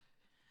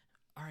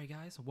right,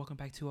 guys. Welcome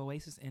back to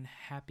Oasis and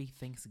happy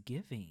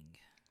Thanksgiving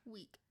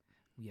week.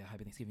 Yeah,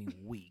 happy Thanksgiving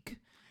week.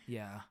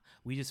 Yeah,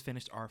 we just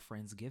finished our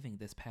Friendsgiving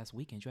this past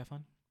weekend. Did you have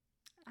fun?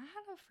 I had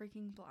a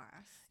freaking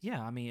blast.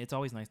 Yeah, I mean, it's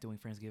always nice doing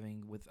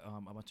Friendsgiving with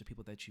a bunch of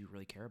people that you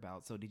really care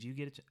about. So, did you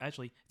get it?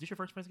 Actually, is this your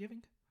first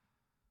Friendsgiving?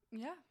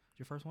 Yeah.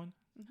 Your first one?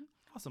 Mm-hmm.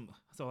 Awesome.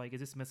 So, like,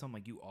 is this something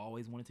like you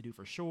always wanted to do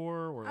for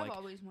sure, or I've like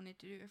always wanted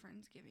to do a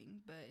Friendsgiving,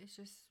 but it's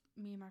just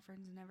me and my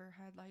friends never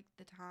had like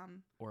the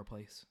time. or a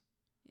place?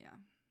 Yeah.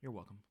 You're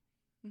welcome.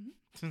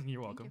 Mm-hmm.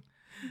 You're welcome.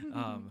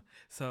 You.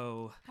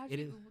 So Did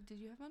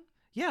you have fun?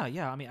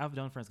 Yeah. I mean, I've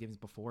done Friendsgivings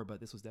before, but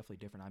this was definitely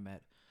different. I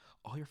met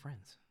all your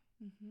friends.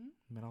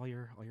 Mm-hmm. Met all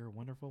your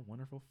wonderful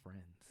friends.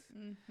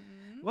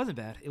 Mm-hmm. It wasn't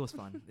bad. It was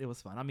fun. It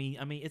was fun. I mean,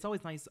 it's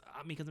always nice.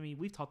 Because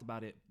we've talked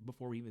about it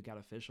before we even got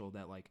official.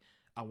 That like,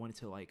 I wanted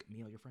to like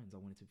meet all your friends. I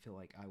wanted to feel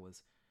like I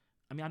was.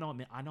 I mean,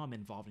 I know I'm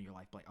involved in your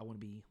life, but like, I want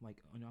to be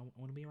like, I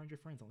want to be around your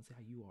friends. I want to see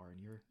how you are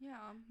and you're. Yeah,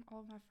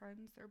 all of my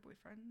friends, their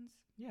boyfriends.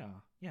 Yeah.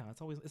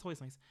 It's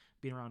always nice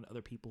being around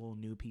other people,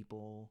 new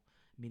people,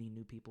 meeting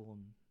new people,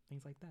 and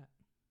things like that.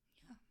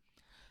 Yeah.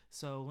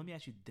 So let me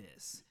ask you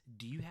this: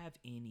 do you have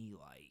any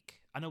like?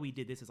 I know we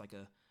did this as like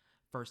a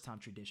first time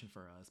tradition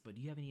for us, but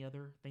do you have any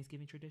other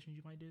Thanksgiving traditions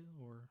you might do,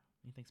 or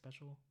anything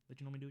special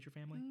that you normally do with your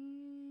family?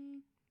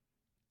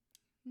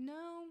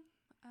 No.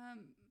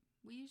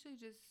 We usually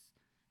just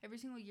every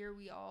single year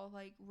we all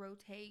like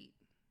rotate.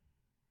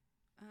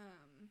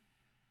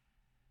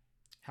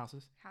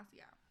 Houses. House,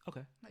 yeah.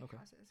 Okay. Like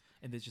houses.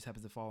 And this just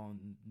happens to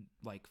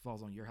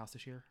falls on your house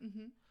this year.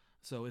 Mm-hmm.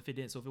 So if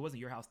it wasn't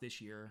your house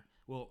this year,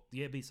 well,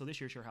 yeah, so this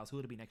year's your house. Who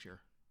would it be next year?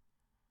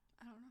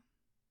 I don't know.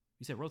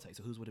 You said rotate,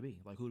 so whose would it be?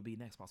 Like, who would it be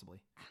next, possibly?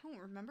 I don't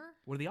remember.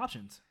 What are the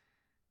options?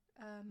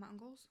 My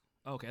uncles.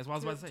 Okay, that's what I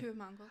was about to say. Two of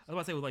my uncles. I was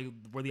about to say, like,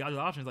 were the other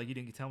options, like, you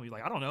didn't tell me,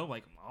 like, I don't know,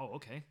 like, oh,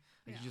 okay.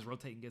 Like, you just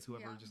rotate and guess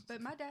whoever just...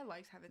 But my dad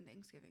likes having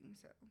Thanksgiving,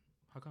 so...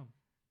 How come?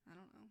 I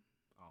don't know.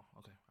 Oh,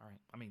 okay. All right.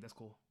 I mean, that's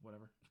cool.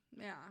 Whatever.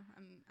 Yeah,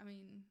 I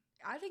mean,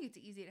 I think it's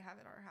easy to have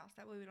at our house.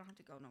 That way we don't have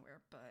to go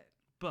nowhere,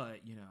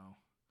 But, you know,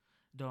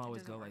 don't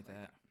always go like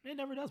that. It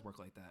never does work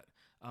like that.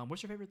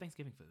 What's your favorite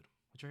Thanksgiving food?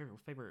 What's your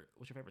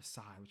favorite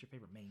side? What's your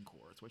favorite main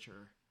course? What do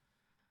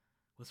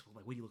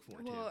you look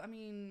forward to? Well, I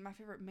mean, my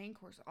favorite main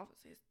course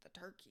obviously is the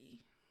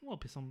turkey. Well,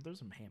 there's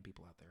some ham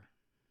people out there.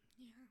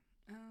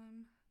 Yeah.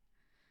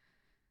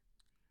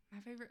 My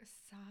favorite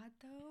side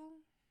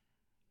though,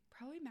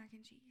 probably mac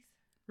and cheese.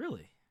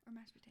 Really? Or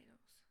mashed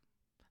potatoes.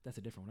 That's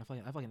a different one. I feel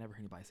like I never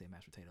hear anybody say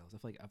mashed potatoes. I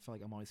feel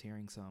like I'm always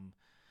hearing some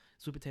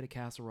sweet potato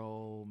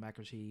casserole, mac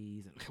and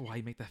cheese. And why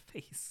you make that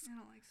face? I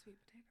don't like sweet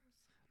potatoes.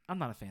 I'm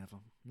not a fan of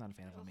them. I'm not a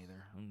fan of them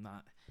either.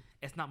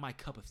 It's not my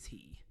cup of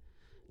tea.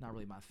 Not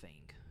really my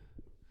thing.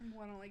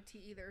 Well, I don't like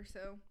tea either,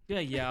 so.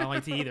 Yeah, I don't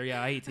like tea either.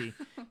 Yeah, I hate tea.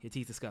 Yeah,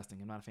 tea's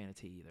disgusting. I'm not a fan of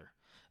tea either.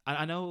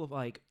 I know,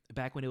 like,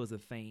 back when it was a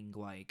thing,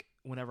 like,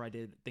 whenever I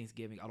did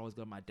Thanksgiving, I'd always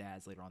go to my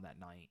dad's later on that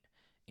night,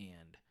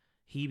 and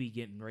he'd be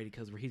getting ready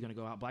because he's going to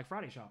go out Black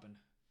Friday shopping.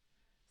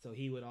 So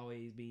he would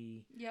always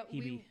be,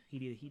 he'd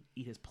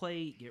eat his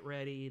plate, get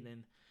ready, and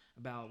then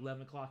about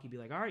 11 o'clock, he'd be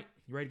like, all right,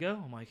 you ready to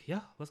go? I'm like,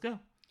 yeah, let's go.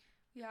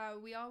 Yeah,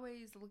 we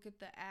always look at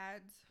the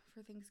ads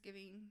for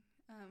Thanksgiving,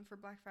 for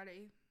Black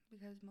Friday,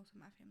 because most of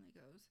my family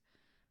goes,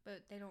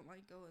 but they don't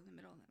like go in the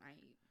middle of the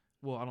night.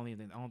 Well, I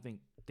don't think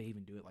they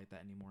even do it like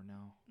that anymore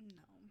now.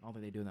 No. I don't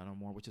think they do that no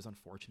more, which is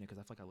unfortunate because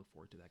I feel like I look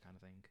forward to that kind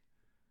of thing.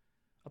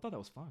 I thought that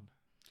was fun.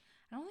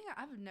 I don't think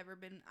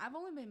I've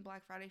only been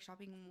Black Friday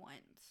shopping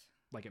once.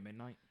 Like at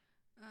midnight?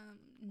 No,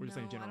 I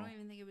don't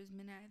even think it was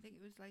midnight. I think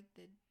it was like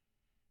the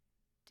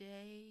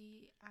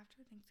day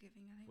after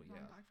Thanksgiving. I think it was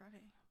on Black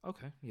Friday.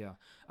 Okay, yeah.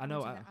 I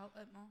know. The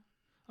outlet mall.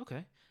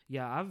 Okay,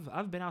 yeah.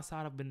 I've been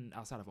outside. I've been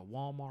outside of a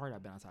Walmart.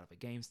 I've been outside of a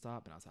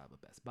GameStop. Been outside of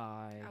a Best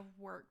Buy. I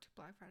worked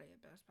Black Friday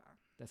at Best Buy.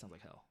 That sounds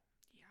like hell.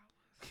 Yeah,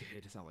 it was.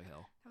 It just sounds like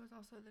hell. That was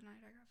also the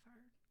night I got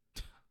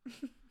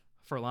fired.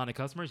 For a line of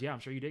customers, yeah, I'm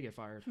sure you did get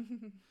fired.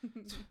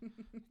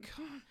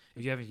 God.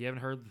 If you haven't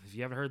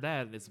heard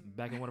that, it's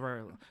back in one of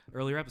our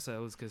earlier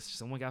episodes because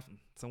someone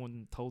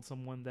told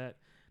someone that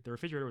the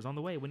refrigerator was on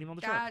the way, wasn't even on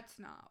the truck. That's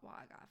not why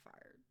I got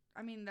fired.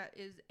 I mean, that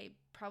is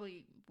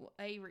probably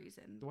a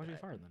reason. So why did you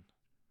get fired then?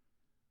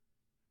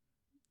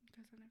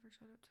 Because I never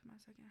showed up to my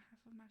second half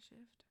of my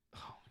shift.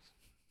 Oh.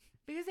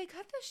 Because they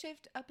cut the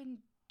shift up in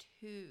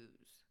twos.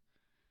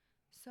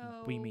 So.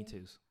 What do you mean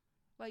twos?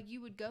 Like,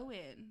 you would go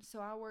in. So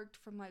I worked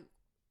from, like,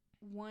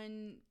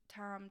 one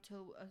time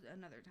till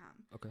another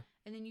time. Okay.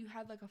 And then you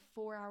had, like, a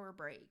 4-hour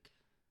break.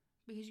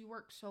 Because you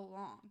worked so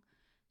long.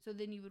 So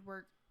then you would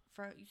work,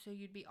 so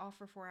you'd be off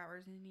for 4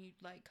 hours. And then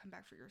you'd, like, come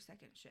back for your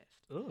second shift.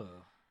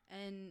 Ugh.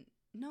 And,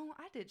 no,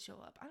 I did show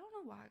up. I don't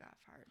know why I got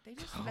fired. They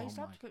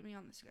stopped putting me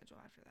on the schedule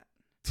after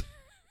that.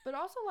 But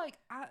also, like,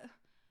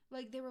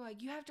 they were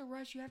like, you have to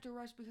rush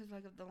because,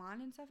 like, of the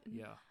line and stuff. And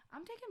yeah.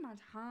 I'm taking my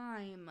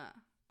time.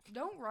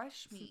 Don't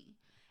rush me.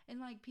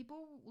 And, like,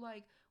 people,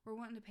 like, were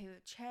wanting to pay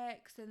with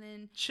checks. And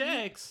then...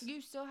 Checks?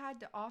 You still had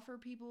to offer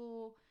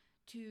people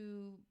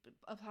to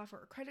apply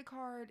for a credit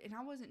card, and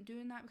I wasn't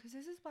doing that because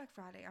this is Black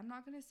Friday. I'm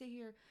not going to sit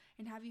here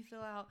and have you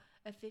fill out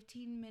a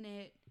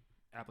 15-minute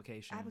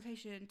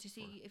application to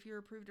see if you're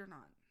approved or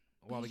not.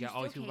 Well, we got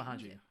all these people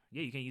behind you.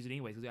 Yeah, you can't use it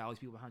anyways because we got all these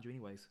people behind you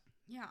anyways.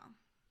 Yeah.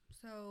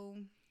 So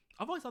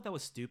I've always thought that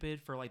was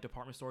stupid for like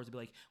department stores to be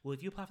like, well,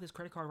 if you apply for this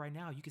credit card right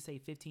now, you can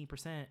save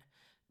 15%.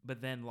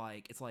 But then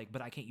like it's like,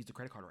 but I can't use the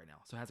credit card right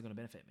now, so how's it going to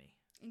benefit me?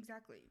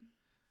 Exactly.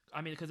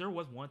 I mean, because there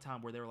was one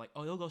time where they were like,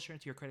 "Oh, it'll go straight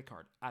into your credit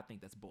card." I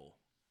think that's bull.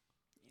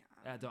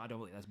 Yeah, I don't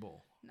believe that's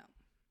bull. No.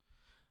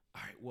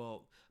 All right.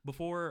 Well,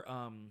 before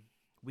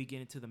we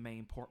get into the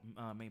main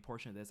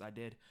portion of this, I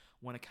did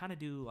want to kind of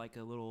do like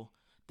a little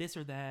this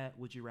or that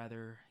would you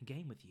rather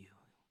game with you.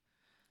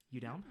 You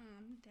down?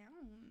 I'm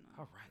down.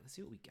 All right. Let's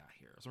see what we got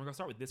here. So we're gonna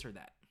start with this or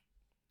that.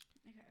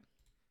 Okay.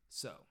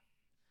 So,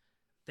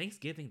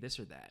 Thanksgiving, this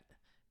or that,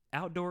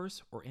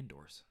 outdoors or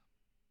indoors?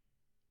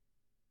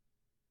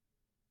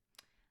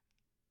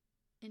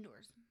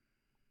 Indoors.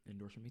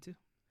 Indoors for me too.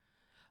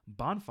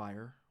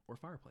 Bonfire or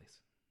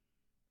fireplace?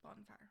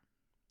 Bonfire.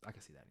 I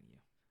can see that in you.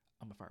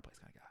 I'm a fireplace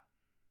kind of guy.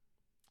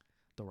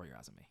 Don't roll your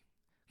eyes at me.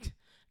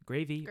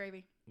 Gravy.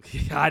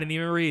 I didn't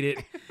even read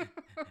it.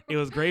 It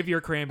was gravy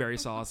or cranberry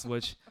sauce,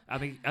 which I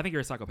think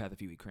you're a psychopath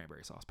if you eat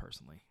cranberry sauce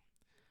personally.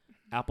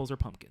 Apples or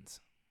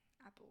pumpkins?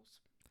 Apples.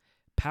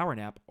 Power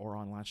nap or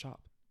online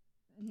shop?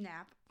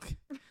 Nap.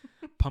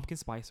 Pumpkin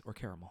spice or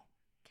caramel?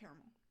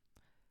 Caramel.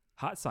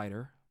 Hot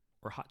cider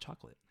or hot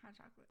chocolate? Hot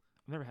chocolate.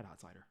 I've never had hot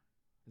cider.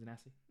 Is it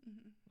nasty?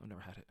 Mm-hmm. I've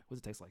never had it. What does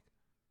it taste like?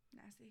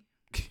 Nasty.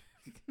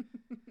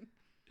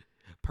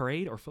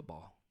 Parade or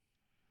football?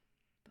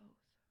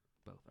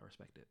 Both. I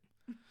respect it.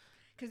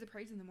 Because the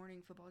parade's in the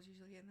morning, football's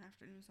usually in the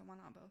afternoon, so why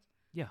not both?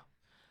 Yeah.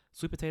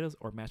 Sweet potatoes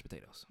or mashed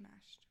potatoes?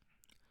 Mashed.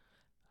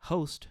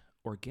 Host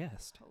or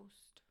guest?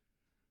 Host.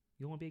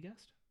 You want to be a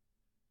guest?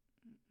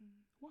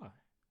 Mm-mm. Why?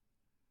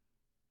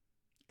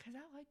 Because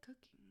I like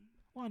cooking.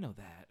 Well, I know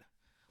that.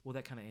 Well,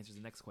 that kind of answers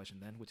the next question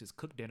then, which is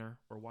cook dinner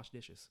or wash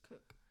dishes?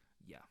 Cook.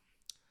 Yeah.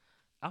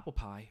 Apple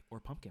pie or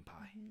pumpkin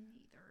pie?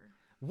 Neither.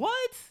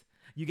 What?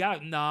 You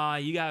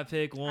gotta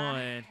pick one.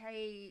 I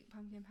hate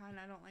pumpkin pie and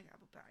I don't like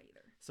apple pie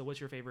either. So what's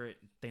your favorite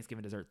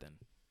Thanksgiving dessert then?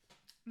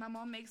 My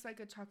mom makes like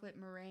a chocolate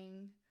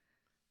meringue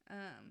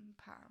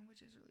pie,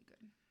 which is really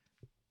good.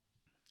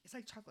 It's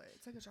like chocolate.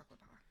 It's like a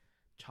chocolate pie.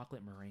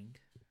 Chocolate meringue?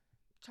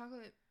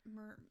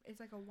 It's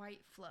like a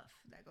white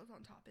fluff that goes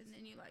on top, and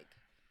then you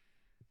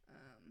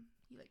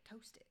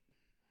toast it.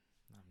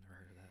 I've never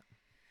heard of that.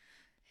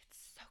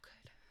 It's so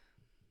good.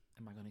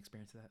 Am I going to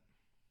experience that?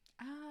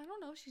 I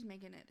don't know. She's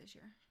making it this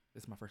year.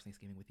 This is my first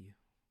Thanksgiving with you.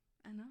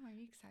 I know. Are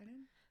you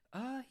excited?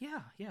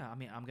 Yeah. I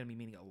mean, I'm going to be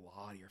meeting a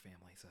lot of your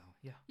family, so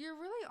yeah. You're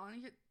really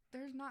on.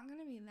 There's not going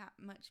to be that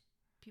much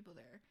people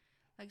there.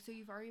 Like, so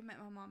you've already met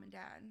my mom and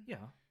dad.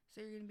 Yeah.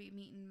 So you're going to be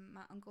meeting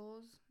my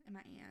uncles and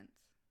my aunts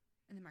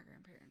and then my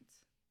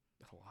grandparents.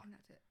 That's a lot. And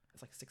that's it.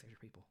 It's like 6 extra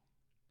people.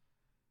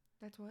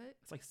 That's what?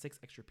 It's like 6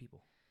 extra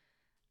people.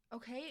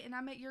 Okay, and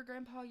I met your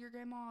grandpa, your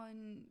grandma,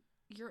 and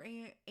your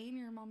aunt and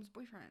your mom's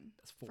boyfriend.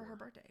 That's 4. For her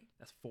birthday.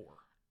 That's 4.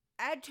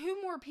 Add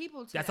 2 more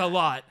people to That's that. a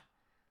lot.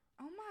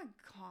 Oh my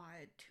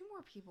God. 2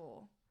 more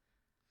people.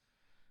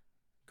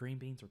 Green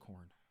beans or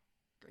corn?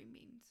 Green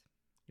beans.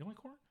 You don't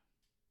like corn?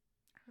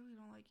 I really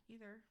don't like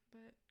either,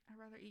 but I'd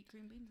rather eat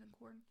green beans than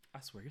corn. I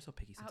swear, you're so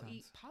picky sometimes. I'll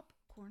eat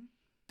popcorn.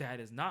 That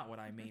is not what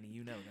I mean, and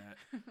you know that.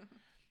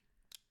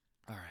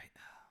 All right.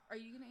 Are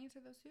you going to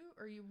answer those 2,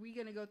 or are we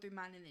going to go through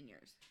mine and then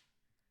yours?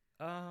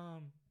 Do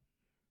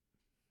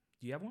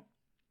you have one?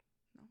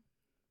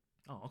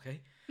 No. Oh, okay.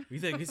 You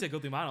said go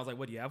through mine. I was like,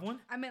 what, do you have one?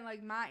 I meant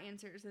like my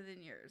answers and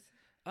then yours.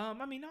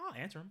 I mean, no, I'll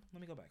answer them.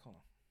 Let me go back. Hold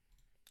on.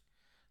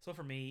 So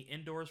for me,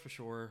 indoors for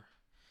sure.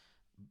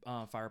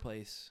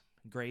 Fireplace,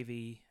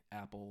 gravy,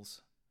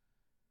 apples.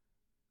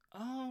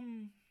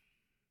 I'm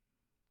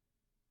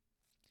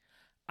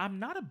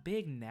not a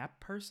big nap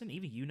person.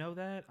 Even you know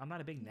that. I'm not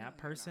a big nap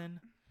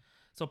person.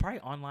 So probably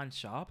online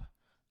shop.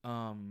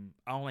 I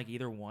don't like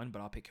either one,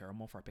 but I'll pick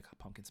caramel before I pick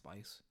pumpkin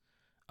spice.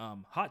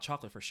 Hot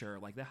chocolate for sure.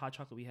 Like that hot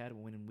chocolate we had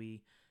when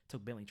we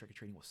took Bentley trick or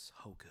treating was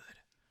so good.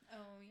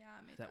 Oh yeah,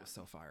 I made that was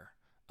so fire.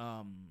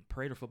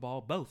 Parade or football,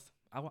 both.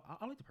 I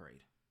like the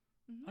parade.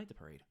 Mm-hmm. I like the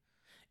parade,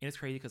 and it's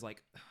crazy because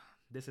like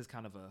this is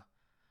kind of a,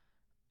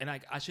 and I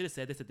should have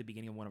said this at the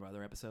beginning of one of our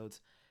other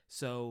episodes.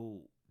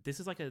 So this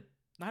is like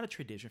not a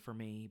tradition for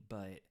me,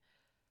 but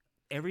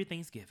every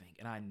Thanksgiving,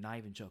 and I'm not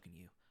even joking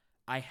you,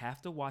 I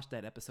have to watch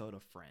that episode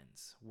of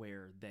Friends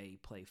where they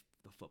play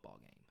the football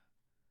game.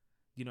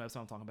 You know what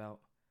I'm talking about?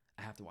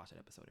 I have to watch that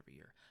episode every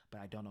year,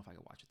 but I don't know if I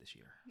can watch it this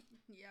year.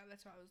 Yeah,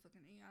 that's why I was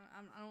looking at you.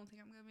 I don't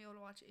think I'm gonna be able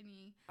to watch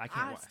any. I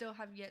still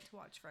have yet to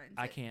watch Friends.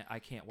 I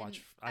can't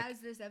watch. As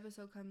this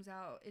episode comes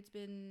out, it's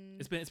been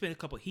a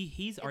couple.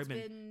 He's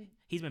been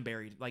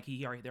buried. Like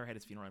they already had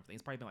his funeral and everything.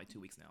 It's probably been like 2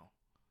 weeks now.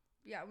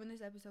 Yeah, when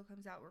this episode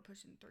comes out, we're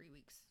pushing 3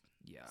 weeks.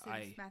 Yeah,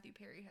 since Matthew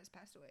Perry has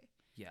passed away.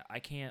 Yeah, I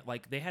can't.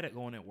 Like they had it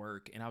going at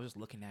work, and I was just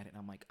looking at it, and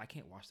I'm like, I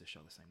can't watch this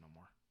show the same no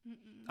more.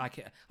 Mm-mm. I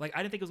can't. Like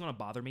I didn't think it was gonna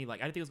bother me.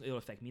 Like I didn't think it would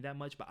affect me that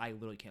much, but I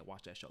literally can't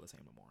watch that show the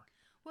same no more.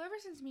 Well, ever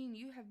since me and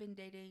you have been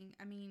dating,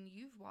 I mean,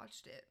 you've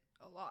watched it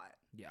a lot.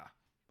 Yeah.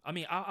 I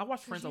mean, I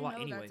watch Friends a lot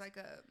anyways. That's like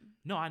a...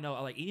 No, I know.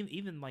 Like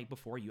even like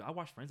before you, I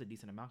watched Friends a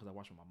decent amount because I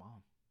watched with my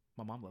mom.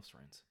 My mom loves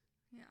Friends.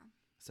 Yeah.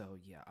 So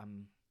yeah,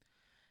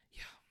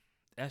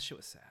 that shit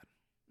was sad.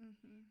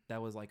 Mm-hmm. That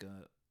was like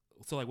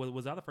so like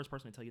was I the first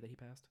person to tell you that he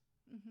passed?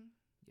 Mm-hmm.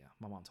 Yeah,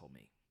 my mom told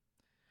me.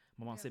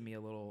 My mom sent me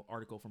a little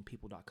article from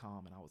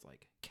people.com and I was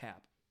like,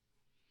 cap.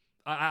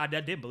 I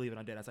didn't believe it.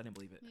 I didn't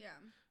believe it. Yeah.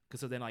 Cause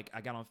so then like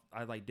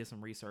I like did some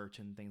research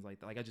and things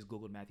like that. Like I just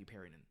Googled Matthew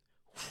Perry and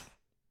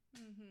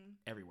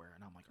everywhere,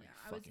 and I'm like, are you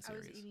fucking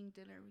serious? I was eating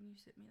dinner when you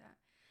sent me that,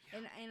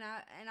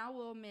 and I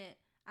will admit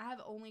I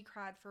have only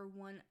cried for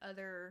one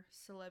other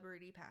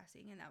celebrity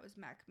passing, and that was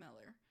Mac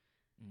Miller.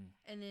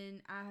 And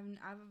then I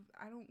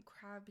don't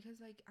cry because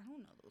like I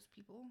don't know those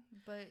people,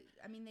 but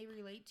I mean they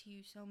relate to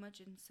you so much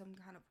in some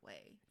kind of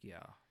way.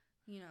 Yeah.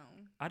 You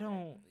know. I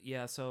don't.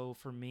 Yeah. So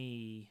for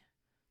me,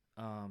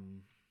 I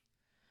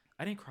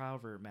didn't cry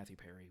over Matthew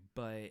Perry,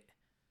 but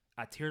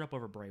I teared up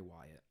over Bray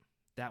Wyatt.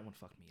 That one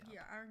fucked me up.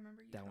 Yeah, I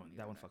remember you.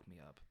 That one fucked me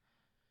up.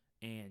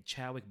 And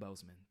Chadwick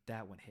Boseman,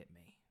 that one hit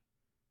me.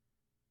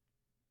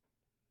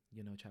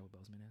 You know who Chadwick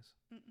Boseman is?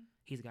 Mm-mm.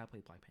 He's the guy who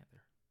played Black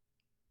Panther.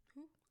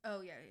 Who?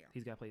 Oh yeah.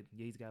 He's the guy who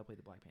played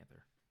the Black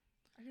Panther.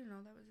 I didn't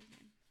know that was his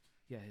name.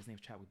 Yeah, his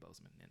name's Chadwick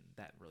Boseman, and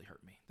that really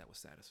hurt me. That was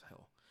sad as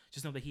hell.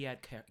 Just know that he had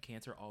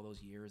cancer all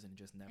those years and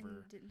just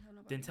never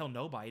didn't tell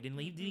nobody. Didn't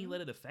even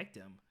let it affect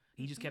him.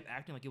 He just kept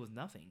acting like it was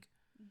nothing.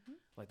 Mm-hmm.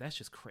 Like that's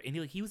just crazy.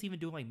 And he was even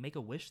doing like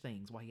Make-A-Wish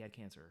things while he had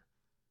cancer.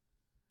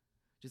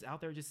 Just out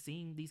there, just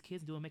seeing these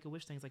kids doing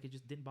Make-A-Wish things, like it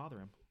just didn't bother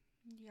him.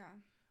 Yeah.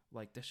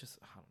 Like that's just,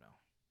 I don't know.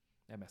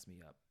 That messed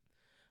me up.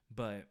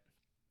 But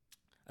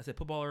I said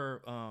football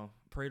or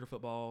parade or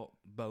football,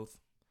 both.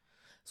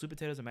 Sweet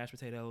potatoes or mashed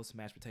potatoes,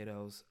 mashed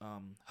potatoes.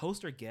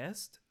 Host or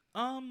guest?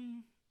 I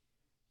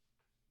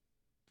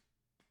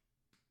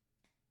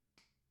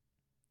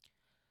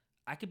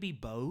could be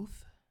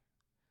both.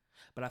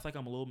 But I feel like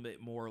I'm a little bit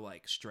more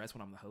like stressed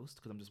when I'm the host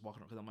because I'm just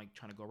walking because I'm like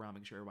trying to go around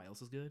making sure everybody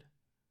else is good.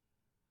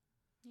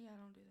 Yeah, I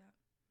don't do that.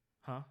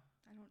 Huh?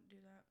 I don't do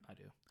that. I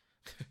do.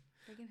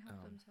 They can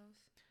help themselves.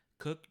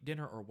 Cook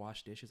dinner or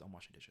wash dishes? I'm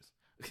washing dishes.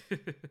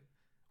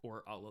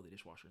 Or I'll load the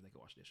dishwasher and they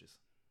can wash dishes.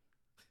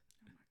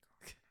 Oh my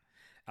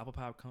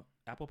god.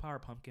 Apple pie or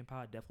pumpkin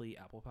pie? Definitely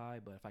apple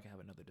pie, but if I could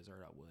have another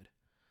dessert, I would.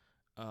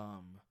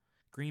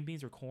 Green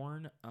beans or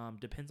corn?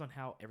 Depends on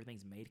how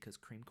everything's made because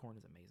cream corn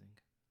is amazing.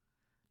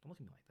 Don't look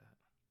at me like that.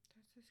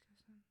 That's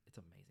disgusting. It's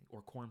amazing.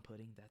 Or corn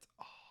pudding. That's,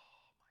 oh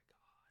my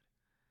God.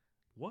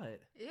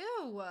 What?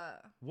 Ew.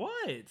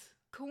 What?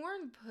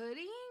 Corn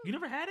pudding? You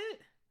never had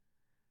it?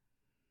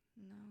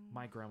 No.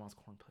 My grandma's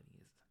corn pudding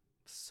is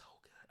so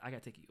good. I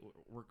gotta take you.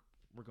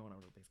 We're going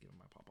over to Thanksgiving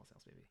at my papa's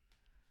house, baby.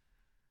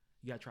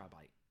 You gotta try a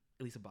bite.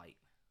 At least a bite.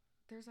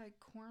 There's like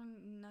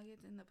corn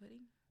nuggets in the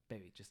pudding?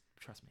 Baby, just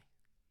trust me.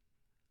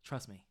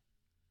 Trust me.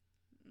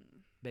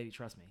 Baby,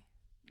 trust me.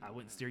 I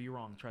wouldn't steer you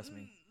wrong. Trust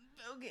me.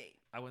 Okay.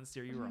 I wouldn't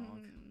steer you wrong.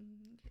 Okay.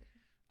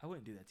 I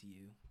wouldn't do that to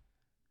you.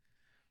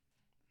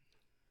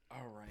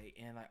 All right.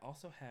 And I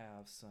also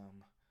have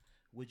some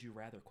would you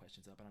rather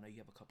questions up. And I know you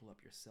have a couple up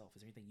yourself.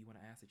 Is there anything you want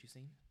to ask that you've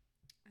seen?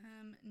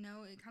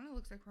 No, it kind of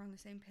looks like we're on the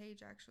same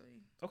page,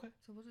 actually. Okay.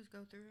 So we'll just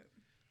go through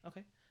it.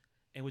 Okay.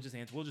 And we'll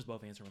just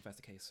both answer them if that's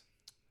the case.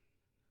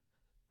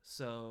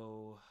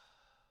 So,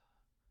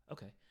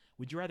 okay.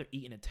 Would you rather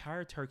eat an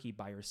entire turkey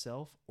by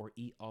yourself or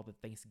eat all the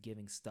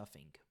Thanksgiving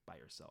stuffing by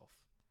yourself?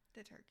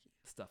 The turkey.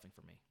 Stuffing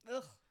for me.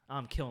 Ugh.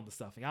 I'm killing the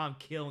stuffing.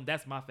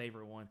 That's my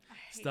favorite one.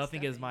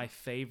 Stuffing is my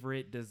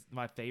favorite.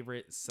 My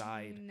favorite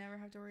side. You never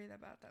have to worry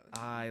about that.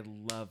 I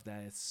love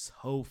that. It's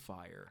so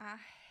fire. I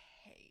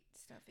hate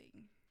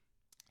stuffing.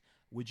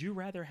 Would you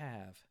rather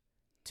have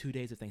 2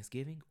 days of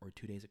Thanksgiving or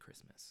 2 days of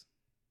Christmas?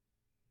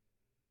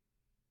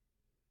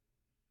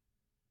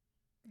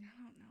 I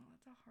don't know.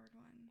 That's a hard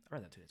one. I'd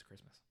rather have 2 days of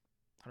Christmas.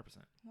 100%.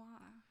 Why?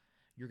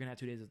 You're going to have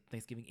 2 days of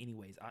Thanksgiving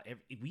anyways.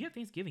 If we have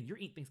Thanksgiving, you're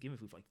eating Thanksgiving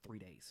food for like 3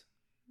 days.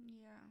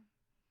 Yeah.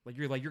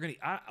 You're going to,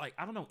 I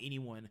don't know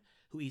anyone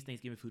who eats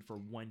Thanksgiving food for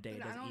 1 day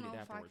and doesn't eat it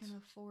afterwards. I don't know if I can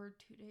afford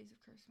 2 days of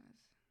Christmas.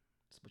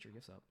 Just put your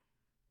gifts up.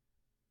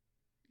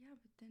 Yeah,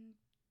 but then,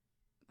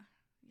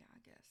 yeah, I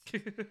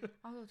guess.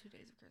 I'll go 2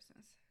 days of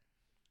Christmas.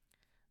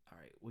 All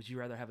right. Would you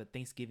rather have a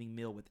Thanksgiving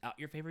meal without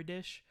your favorite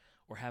dish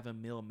or have a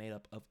meal made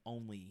up of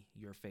only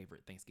your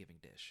favorite Thanksgiving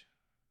dish?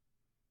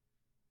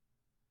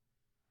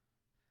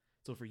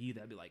 So for you,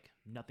 that'd be like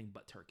nothing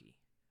but turkey.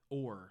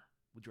 Or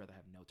would you rather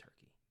have no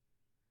turkey?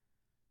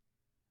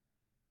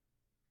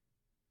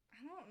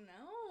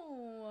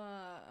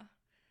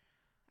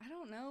 I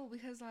don't know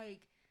because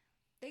like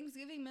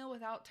Thanksgiving meal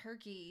without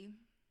turkey.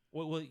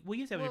 Well,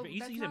 you said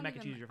you said mac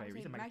and cheese is your favorite.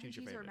 You said mac and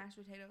cheese or mashed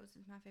potatoes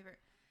is my favorite.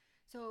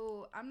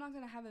 So I'm not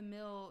gonna have a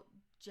meal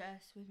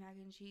just with mac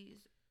and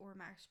cheese or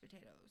mashed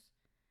potatoes.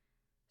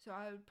 So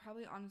I would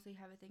probably honestly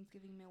have a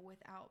Thanksgiving meal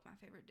without my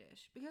favorite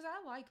dish because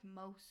I like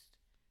most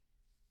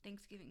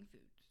Thanksgiving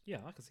foods. Yeah,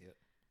 I can see it.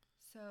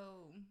 So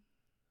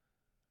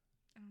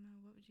I don't know.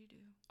 What would you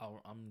do?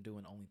 I'm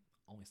doing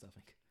only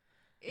stuffing.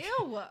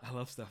 Ew. I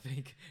love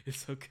stuffing.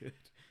 It's so good.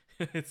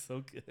 It's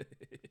so good.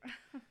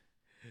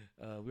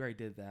 We already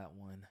did that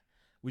one.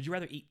 Would you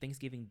rather eat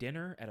Thanksgiving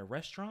dinner at a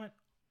restaurant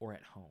or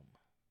at home?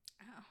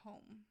 At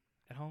home.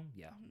 At home?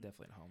 Yeah, Mhm.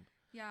 definitely at home.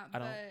 Yeah, I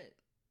don't-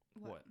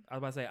 but What? I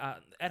was about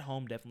to say, at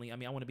home, definitely. I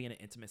mean, I want to be in an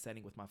intimate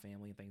setting with my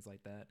family and things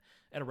like that.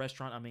 At a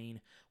restaurant, I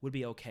mean, would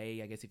be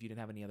okay, I guess, if you didn't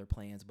have any other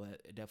plans,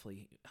 but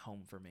definitely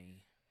home for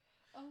me.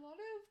 A lot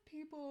of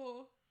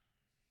people.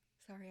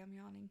 Sorry, I'm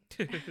yawning.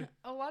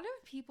 A lot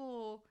of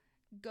people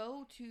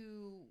go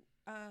to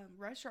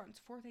restaurants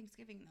for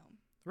Thanksgiving, though.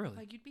 Really?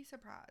 Like, you'd be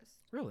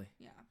surprised. Really?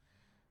 Yeah.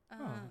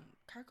 Oh.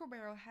 Cracker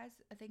Barrel has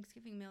a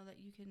Thanksgiving meal that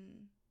you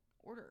can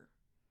order.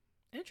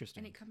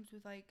 Interesting. And it comes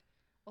with, like,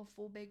 a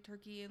full baked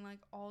turkey and, like,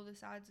 all the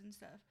sides and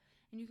stuff.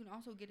 And you can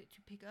also get it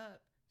to pick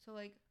up. So,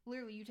 like,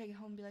 literally, you take it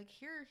home and be like,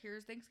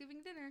 here's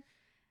Thanksgiving dinner.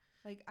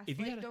 Like, I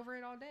slaved over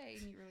it all day,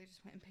 and you really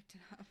just went and picked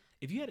it up.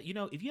 If you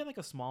had like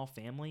a small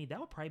family, that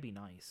would probably be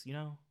nice, you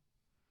know?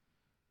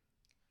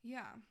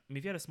 Yeah. I mean,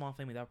 if you had a small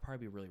family, that would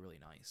probably be really, really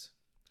nice.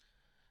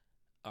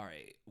 All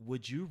right.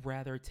 Would you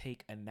rather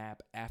take a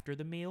nap after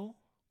the meal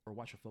or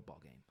watch a football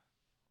game?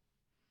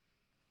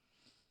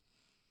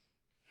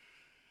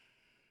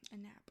 A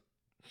nap.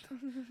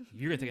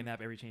 You're going to take a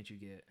nap every chance you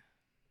get.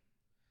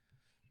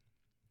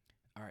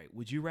 All right.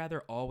 Would you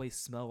rather always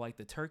smell like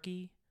the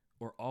turkey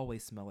or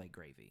always smell like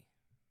gravy?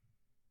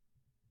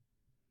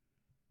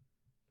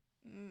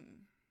 I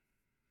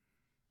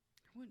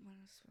wouldn't want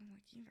to smell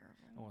like either of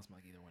them. I don't want to smell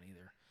like either one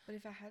either. But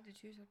if I had to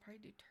choose, I'd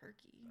probably do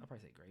turkey. I'll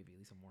probably say gravy. At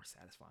least I'm more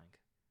satisfying.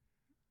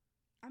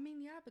 I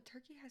mean, yeah, but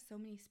turkey has so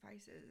many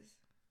spices.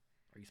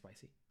 Are you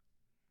spicy?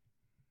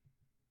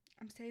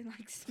 I'm saying,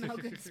 like, smell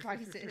good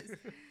spices.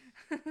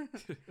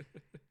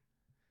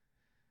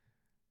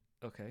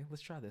 Okay,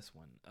 let's try this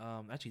one.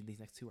 Actually, these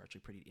next two are actually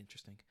pretty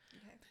interesting.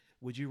 Okay.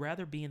 Would you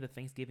rather be in the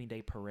Thanksgiving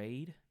Day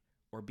parade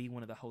or be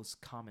one of the hosts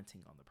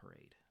commenting on the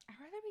parade? I'd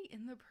rather be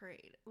in the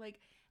parade. Like,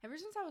 ever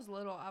since I was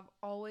little, I've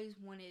always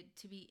wanted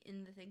to be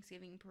in the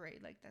Thanksgiving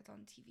parade. Like, that's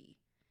on TV.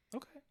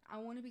 Okay. I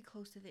want to be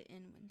close to the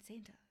end when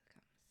Santa comes.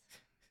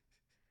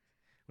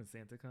 When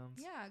Santa comes?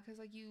 Yeah, because,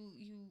 like, you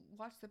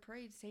watch the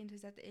parade,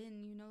 Santa's at the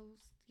end, you know,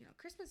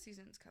 Christmas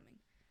season's coming.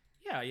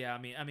 Yeah. I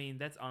mean,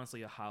 that's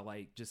honestly a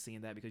highlight, just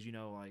seeing that, because, you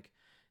know, like,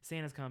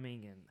 Santa's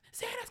coming and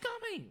Santa's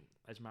coming!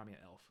 That reminds me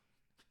of Elf.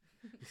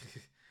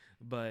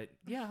 But,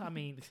 yeah, I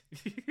mean,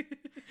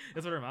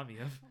 that's what it reminds me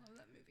of. I love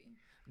that movie.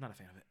 I'm not a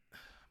fan of it,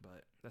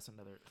 but that's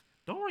another...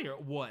 Don't worry,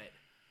 what?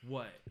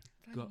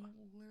 That's Go.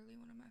 literally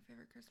one of my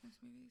favorite Christmas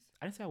movies.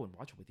 I didn't say I wouldn't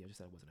watch it with you, I just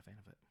said I wasn't a fan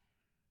of it.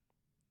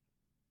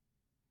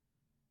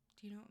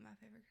 Do you know what my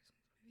favorite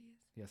Christmas movie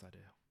is? Yes, I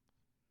do.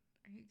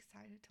 Are you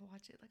excited to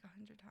watch it like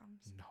 100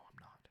 times? No, I'm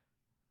not.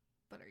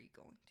 But are you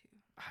going to?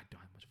 I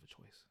don't have much of a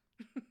choice.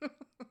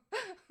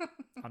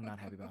 I'm not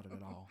happy about it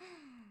at all.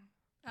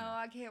 Oh,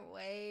 I can't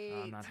wait.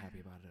 I'm not happy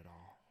about it at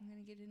all. I'm going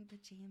to get in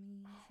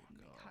pajamas and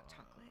make hot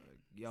chocolate.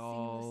 Yo,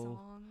 Sing the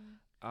song.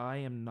 I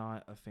am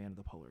not a fan of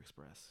the Polar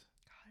Express.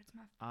 God, it's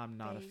my I'm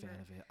not a fan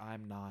of it.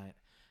 I'm not.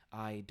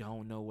 I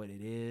don't know what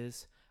it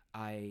is. Oh,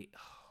 God.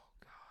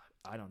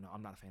 I don't know.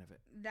 I'm not a fan of it.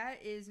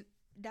 That is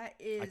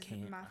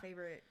my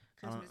favorite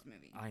Christmas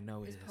movie. I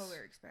know it is.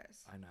 Polar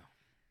Express. I know.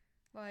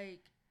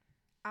 Like,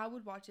 I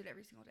would watch it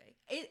every single day.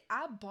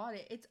 I bought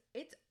it.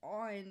 It's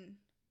on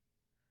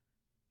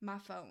my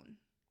phone.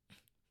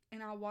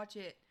 And I watch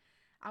it.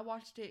 I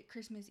watched it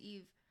Christmas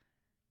Eve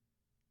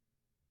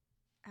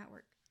at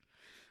work.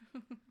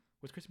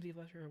 Was Christmas Eve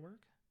last year at work?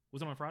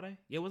 Was it on Friday?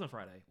 Yeah, it was on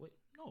Friday. Wait,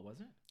 no, it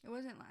wasn't. It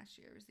wasn't last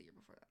year. It was the year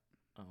before that.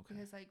 Oh, okay.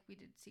 Because, like, we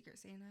did Secret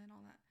Santa and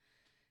all that.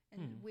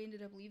 And we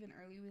ended up leaving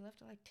early. We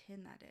left at, like,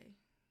 10 that day.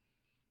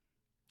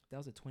 That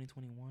was at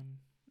 2021.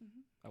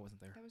 Mm-hmm. I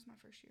wasn't there. That was my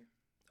first year.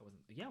 I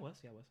wasn't. Yeah, I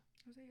was. I was like,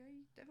 yeah,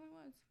 you definitely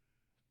was.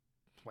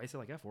 Why you say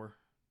like that for?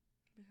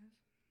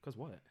 Because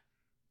what?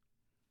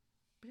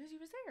 Because you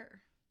was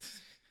there.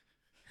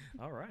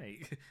 All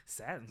right.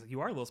 Sad.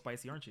 You are a little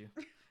spicy, aren't you?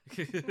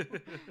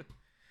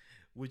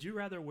 Would you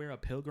rather wear a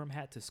pilgrim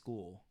hat to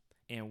school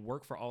and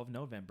work for all of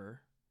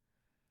November,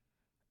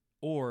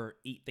 or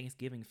eat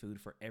Thanksgiving food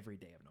for every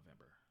day of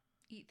November?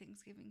 Eat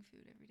Thanksgiving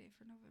food every day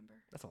for November.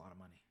 That's a lot of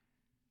money.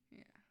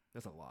 Yeah.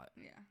 That's a lot.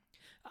 Yeah.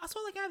 So,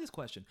 like, I have this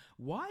question.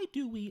 Why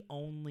do we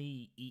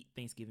only eat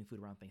Thanksgiving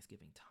food around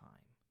Thanksgiving time?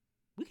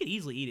 We could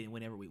easily eat it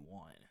whenever we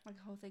want. Like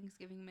a whole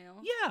Thanksgiving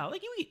meal? Yeah,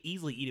 like, you could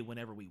easily eat it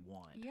whenever we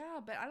want. Yeah,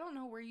 but I don't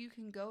know where you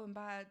can go and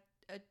buy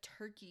a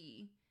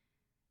turkey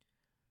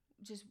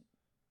just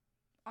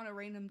on a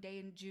random day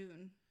in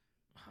June.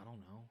 I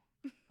don't know.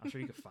 I'm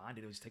sure you could find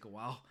it. It would just take a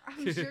while.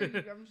 I'm sure you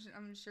could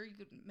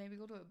maybe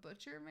go to a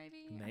butcher,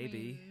 maybe?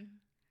 Maybe.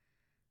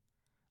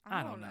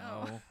 I don't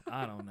know.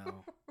 I don't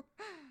know.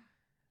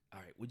 All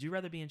right. Would you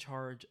rather be in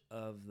charge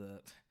of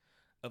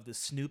the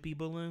Snoopy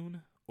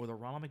balloon or the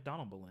Ronald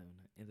McDonald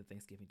balloon in the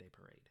Thanksgiving Day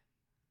parade?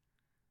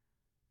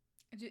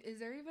 Is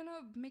there even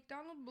a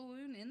McDonald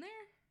balloon in there?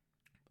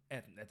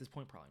 At this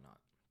point, probably not.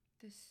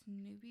 The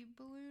Snoopy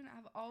balloon?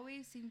 I've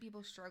always seen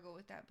people struggle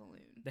with that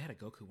balloon. They had a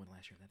Goku one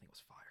last year, and that thing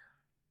was fire.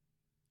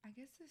 I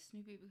guess the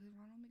Snoopy because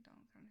Ronald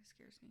McDonald kind of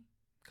scares me.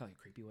 Kind of like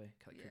a creepy way.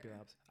 Kind of like creepy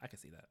vibes. I can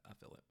see that. I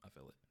feel it.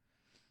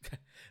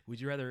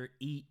 Would you rather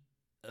eat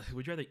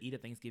a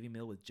Thanksgiving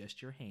meal with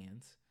just your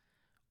hands,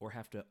 or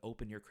have to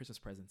open your Christmas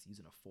presents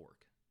using a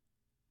fork?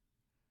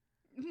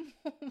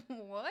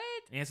 What?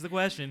 Answer the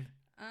question.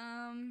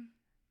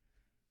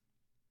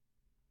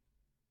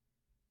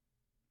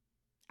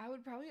 I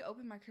would probably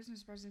open my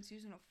Christmas presents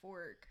using a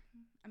fork.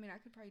 I mean, I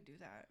could probably do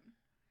that.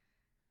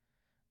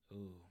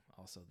 Ooh,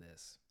 also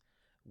this.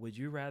 Would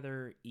you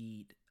rather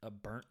eat a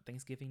burnt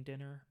Thanksgiving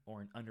dinner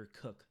or an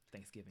undercooked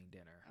Thanksgiving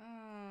dinner?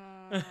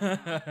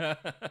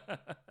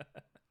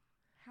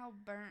 How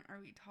burnt are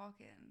we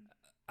talking?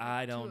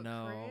 I don't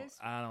know.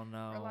 I don't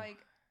know. Or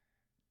like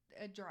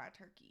a dry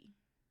turkey.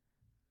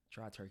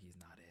 Dry turkey's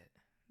not it.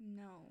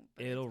 No.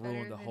 It'll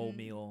ruin the whole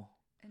meal.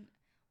 And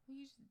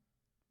you just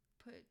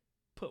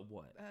put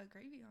what?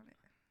 Gravy on it.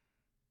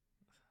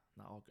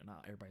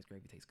 Not everybody's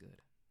gravy tastes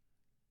good.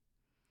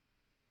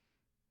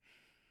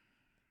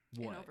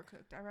 What? And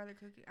overcooked.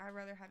 I'd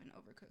rather have an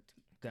overcooked.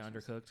 Than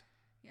undercooked?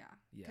 Yeah.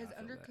 Because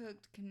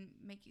undercooked can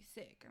make you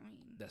sick. I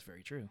mean. That's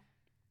very true.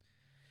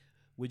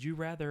 Would you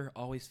rather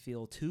always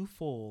feel too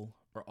full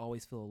or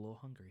always feel a little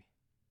hungry?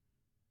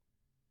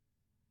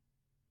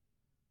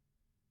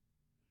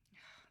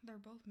 They're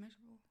both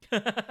miserable.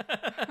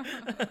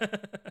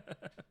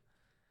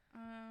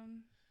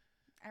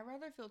 I'd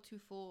rather feel too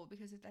full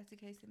because if that's the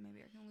case, then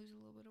maybe I can lose a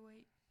little bit of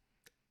weight.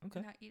 Okay.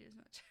 And not eat as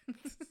much.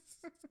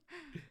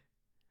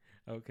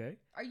 Okay.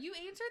 Are you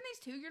answering these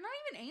two? You're not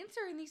even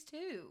answering these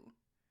two.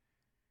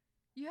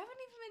 You haven't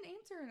even been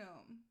answering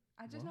them.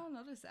 I just now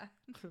noticed that.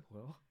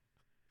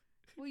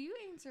 Well, you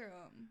answer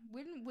them.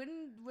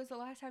 When was the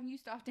last time you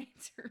stopped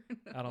answering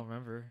them? I don't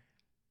remember.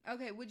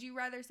 Okay, would you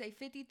rather say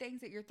 50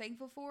 things that you're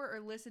thankful for or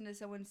listen to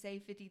someone say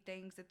 50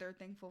 things that they're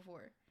thankful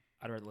for?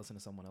 I'd rather listen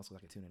to someone else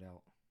because I can tune it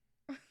out.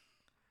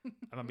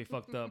 I'm going to be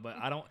fucked up, but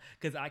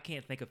because I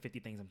can't think of 50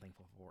 things I'm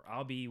thankful for.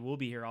 We'll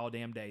be here all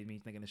damn day, me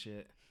thinking of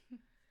shit.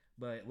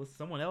 But with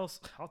someone else,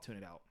 I'll tune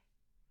it out.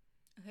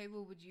 Okay,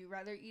 well, would you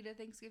rather eat a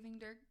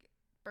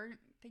burnt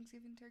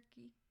Thanksgiving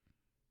turkey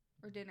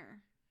or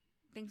dinner?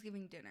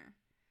 Thanksgiving dinner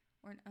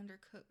or an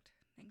undercooked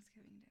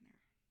Thanksgiving dinner?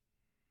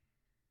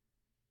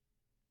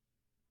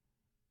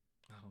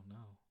 I don't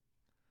know.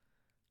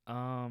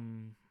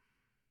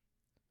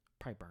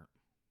 Probably burnt.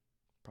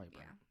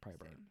 Probably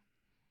burnt.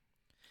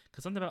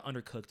 Because something about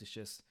undercooked is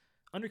just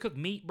undercooked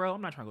meat, bro.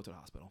 I'm not trying to go to the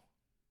hospital.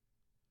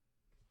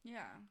 Yeah.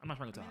 I'm not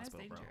trying to go to the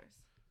hospital, bro.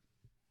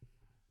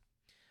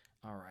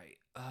 All right.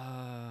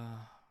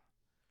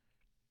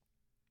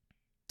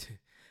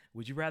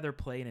 Would you rather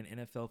play in an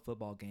NFL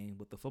football game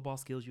with the football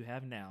skills you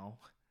have now,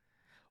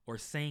 or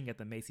sing at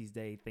the Macy's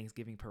Day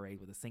Thanksgiving Parade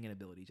with the singing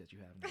abilities that you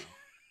have now?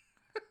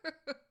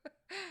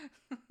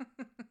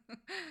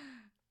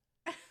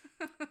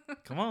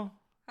 Come on.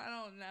 I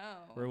don't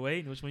know. We're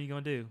waiting. Which one are you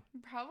going to do?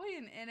 Probably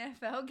an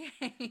NFL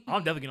game.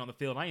 I'm definitely getting on the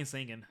field. I ain't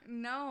singing.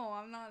 No,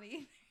 I'm not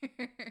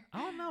either. I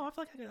don't know. I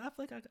feel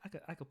like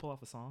I could pull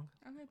off a song.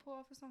 Okay, pull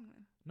off a song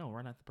then. No,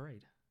 we're not at the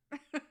parade.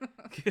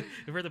 If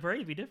we're at the parade,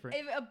 it'd be different.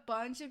 If a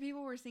bunch of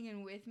people were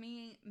singing with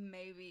me,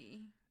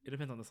 maybe. It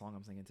depends on the song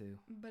I'm singing too.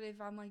 But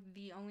if I'm like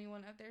the only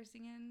one up there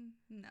singing,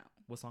 no.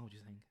 What song would you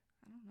sing?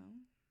 I don't know.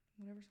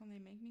 Whatever song they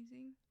make me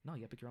sing. No, you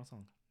gotta pick your own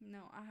song.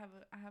 No, I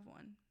have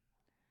one.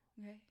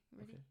 Okay,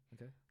 ready?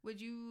 Okay.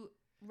 Would you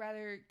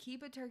rather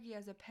keep a turkey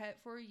as a pet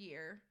for a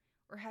year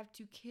or have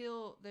to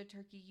kill the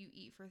turkey you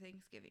eat for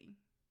Thanksgiving?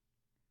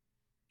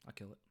 I'll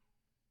kill it.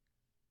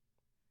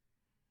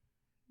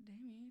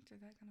 Damn, you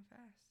answered that kind of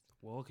fast.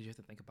 Well, because you have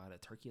to think about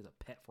it. Turkey as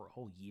a pet for a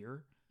whole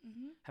year?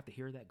 Mm-hmm. Have to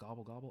hear that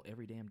gobble gobble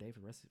every damn day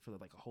for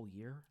like a whole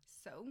year?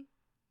 So?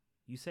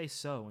 You say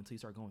so until you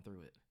start going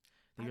through it.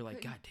 Then you're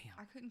like, God damn.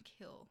 I couldn't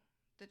kill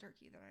the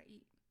turkey that I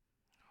eat.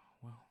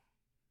 Well.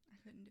 I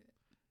couldn't do it.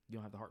 You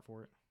don't have the heart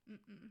for it?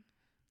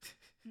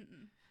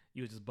 Mm-mm.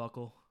 You would just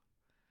buckle?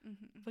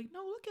 Mm-hmm. Like,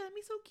 no, look at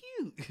me, so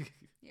cute.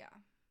 Yeah.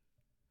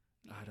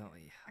 I don't.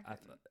 Yeah,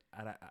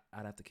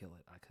 I'd have to kill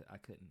it. I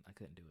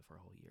couldn't do it for a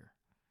whole year.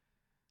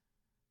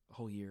 A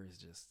whole year is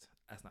just,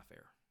 that's not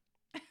fair.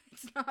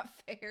 It's not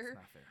fair. It's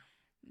not fair.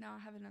 No, I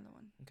have another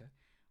one. Okay.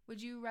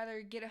 Would you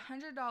rather get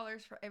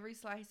 $100 for every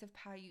slice of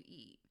pie you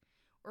eat,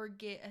 or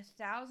get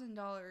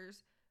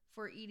 $1,000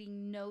 for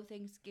eating no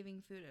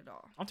Thanksgiving food at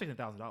all? I'm taking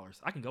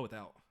 $1,000. I can go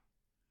without.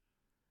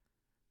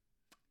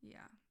 Yeah.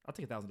 I'll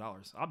take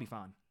 $1,000. I'll be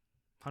fine.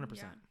 100%.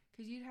 Yeah,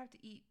 because you'd have to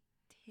eat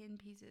 10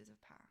 pieces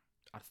of pie.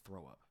 I'd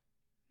throw up.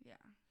 Yeah.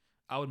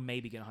 I would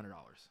maybe get $100.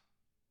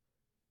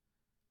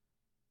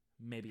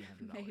 Maybe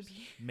 $100.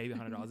 Maybe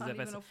 $100. Not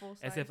even a full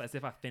slice. As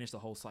if I finished the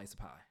whole slice of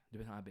pie,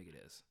 depending on how big it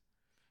is.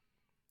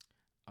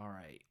 All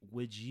right.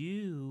 Would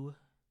you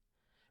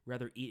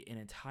rather eat an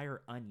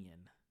entire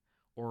onion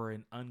or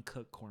an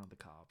uncooked corn on the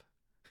cob?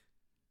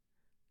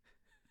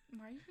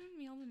 Why are you giving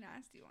me all the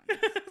nasty ones?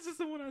 This is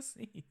the one I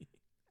see.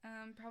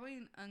 Probably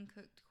an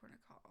uncooked corn on the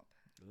cob.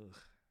 Ugh.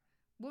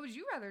 What would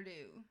you rather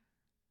do?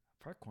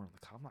 Fried corn on the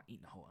cob. I'm not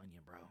eating a whole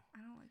onion, bro. I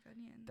don't like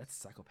onions. That's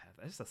psychopath.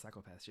 That's just a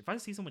psychopath shit. If I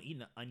see someone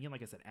eating an onion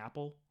like it's an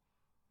apple,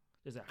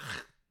 there's that.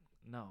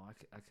 No,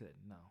 I could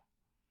no.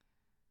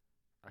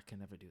 I can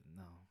never do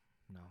no.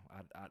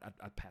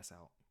 I'd pass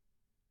out.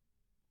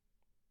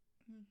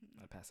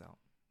 I'd pass out.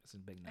 It's a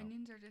big no.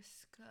 Onions are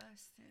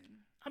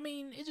disgusting. I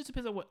mean, it just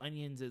depends on what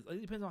onions is.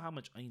 It depends on how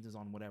much onions is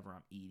on whatever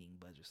I'm eating.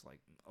 But just like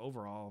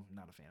overall,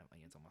 not a fan of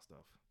onions on my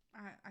stuff.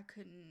 I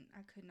could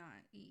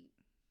not eat.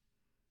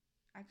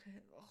 I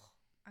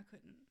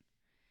couldn't.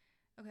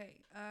 Okay.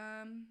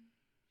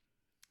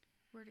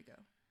 Where'd it go?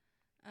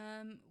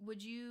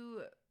 Would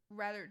you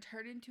rather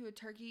turn into a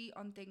turkey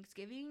on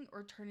Thanksgiving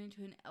or turn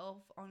into an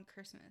elf on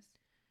Christmas?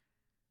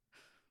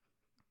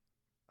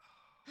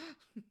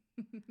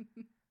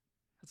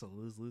 That's a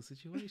lose-lose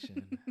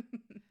situation.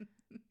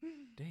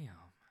 Damn.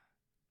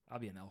 I'll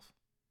be an elf.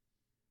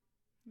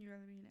 You'd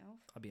rather be an elf?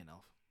 I'd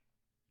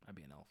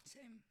be an elf.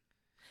 Same.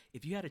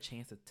 If you had a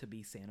chance to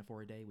be Santa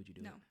for a day, would you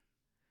do it? No.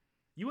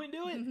 You wouldn't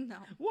do it? No.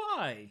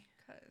 Why?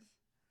 Because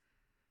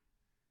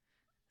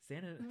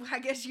Santa. I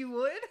guess you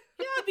would.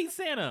 Yeah, I'd be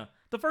Santa.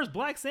 The first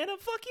Black Santa?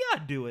 Fuck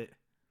yeah, I'd do it.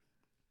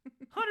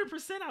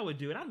 100% I would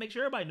do it. I'd make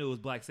sure everybody knew it was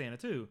Black Santa,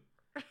 too.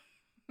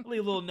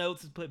 Leave little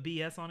notes and put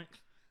BS on it.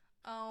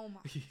 Oh,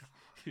 my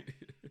God.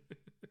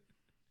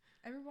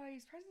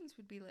 Everybody's presents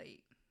would be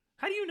late.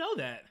 How do you know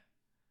that?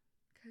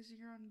 Because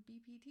you're on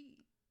BPT.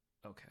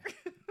 Okay.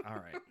 All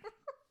right.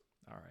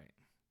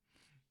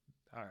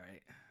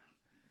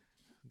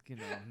 You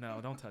know,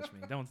 no, don't touch me.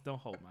 Don't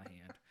hold my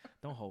hand.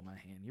 Don't hold my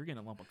hand. You're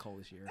getting a lump of coal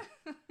this year.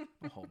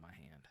 Don't hold my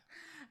hand.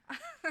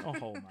 Don't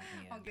hold my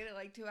hand. I'll get it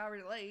like 2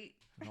 hours late.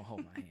 Don't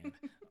hold my hand.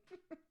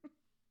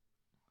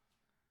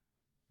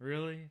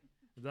 Really?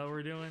 Is that what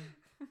we're doing?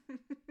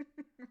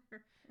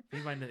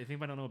 If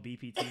anybody don't know what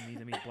BPT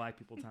means, it means Black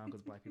People Time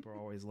because Black people are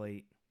always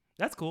late.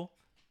 That's cool.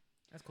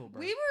 That's cool, bro.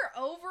 We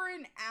were over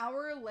an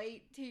hour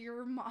late to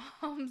your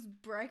mom's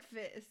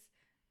breakfast.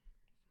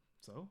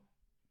 So?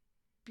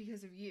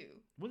 Because of you.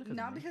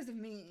 Not because of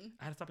me.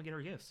 I had to stop and get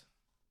her gifts.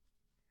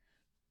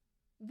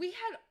 We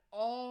had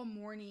all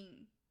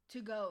morning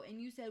to go, and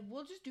you said,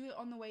 we'll just do it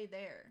on the way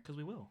there. Because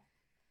we will.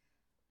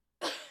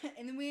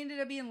 And then we ended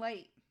up being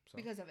late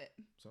because of it.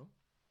 So?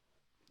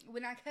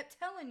 When I kept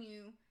telling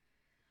you,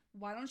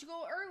 why don't you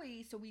go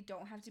early so we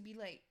don't have to be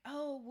late?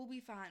 Oh, we'll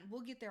be fine.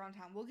 We'll get there on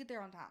time.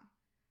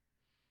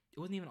 It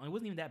wasn't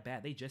even that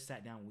bad. They just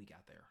sat down when we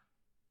got there.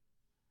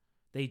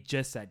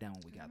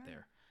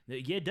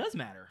 Yeah, it does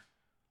matter.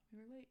 We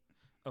were late.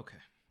 Okay.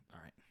 All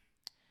right.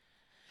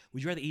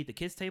 Would you rather eat at the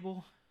kids'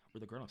 table or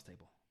the grown-ups'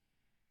 table?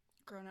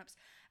 Grown-ups.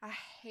 I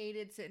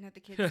hated sitting at the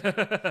kids'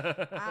 table.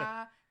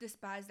 I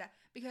despise that.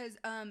 Because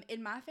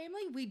in my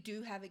family, we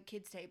do have a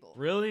kids' table.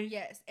 Really?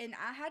 Yes. And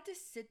I had to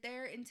sit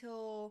there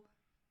until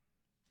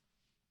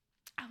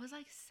I was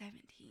like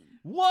 17.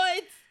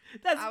 What?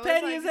 That's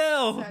petty as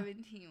hell.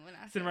 17 when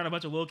I sitting around a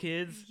bunch of little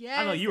kids. Yes.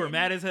 I know you were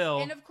mad as hell.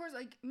 And of course,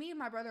 like me and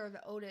my brother are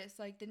the oldest.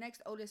 Like the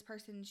next oldest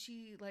person,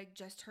 she like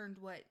just turned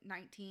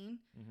 19.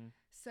 Mm-hmm.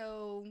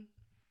 So,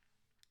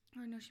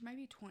 or no, she might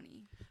be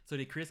 20. So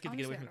did Chris get to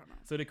get away from?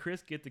 So did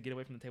Chris get to get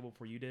away from the table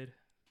before you did?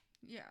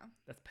 Yeah.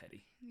 That's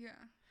petty. Yeah.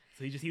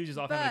 So he was just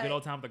off having a good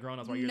old time with the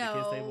grown-ups while you're at the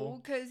kids' table? No,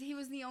 because he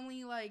was the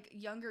only, like,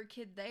 younger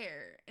kid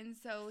there. And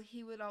so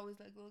he would always,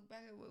 like, look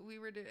back at what we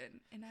were doing.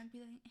 And I'd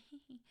be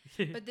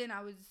like, but then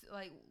I was,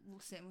 like,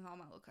 sitting with all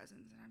my little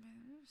cousins. And I'd be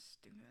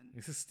like,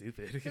 this is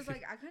stupid. Because,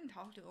 like, I couldn't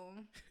talk to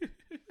them.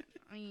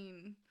 I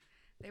mean,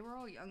 they were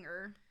all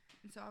younger.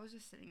 And so I was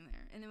just sitting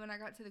there. And then when I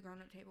got to the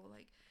grown-up table,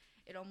 like,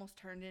 it almost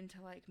turned into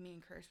like me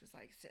and Chris was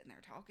like sitting there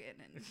talking,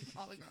 and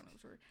all the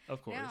grown-ups were.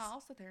 Of course. Yeah, I'll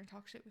sit there and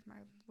talk shit with my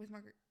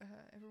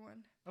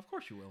everyone. Of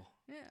course you will.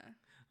 Yeah.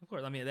 Of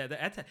course. I mean,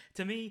 that's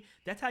to me,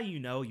 that's how you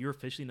know you're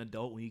officially an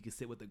adult when you can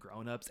sit with the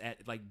grown-ups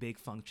at like big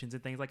functions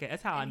and things like that.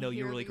 That's how I know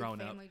you're really grown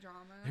up.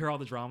 Drama. Hear all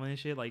the drama and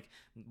shit, like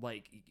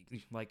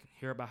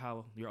hear about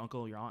how your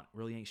uncle, your aunt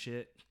really ain't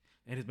shit,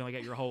 and it's been like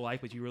that your whole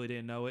life, but you really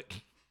didn't know it.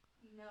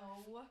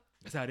 No.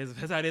 That's how it is.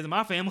 That's how it is in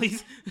my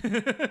families.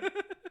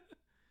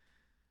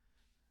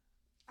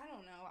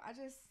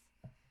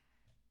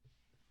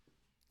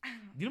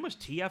 You know how much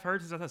tea I've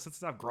heard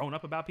since I've grown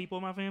up about people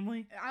in my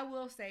family? I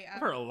will say I've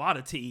heard a lot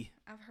of tea.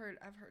 I've heard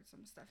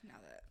some stuff now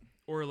that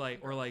or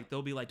like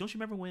they'll be like, don't you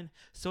remember when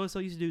so and so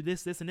used to do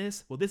this and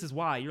this? Well, this is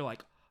why. You're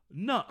like,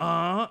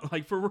 nuh-uh,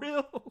 like for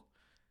real.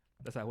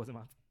 That's how it was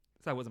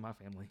in my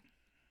family.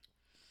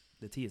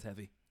 The tea is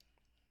heavy.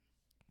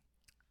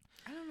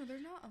 I don't know.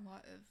 There's not a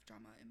lot of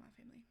drama in my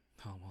family.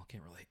 Oh well,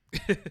 can't relate.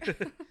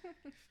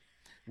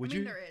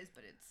 There is,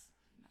 but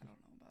I don't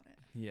know about it.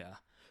 Yeah.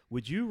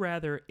 Would you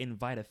rather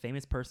invite a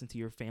famous person to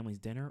your family's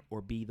dinner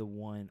or be the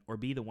one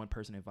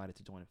person invited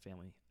to join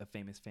a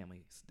famous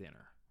family's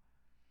dinner?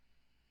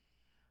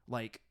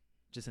 Like,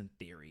 just in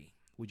theory,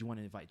 would you want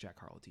to invite Jack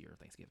Harlow to your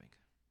Thanksgiving?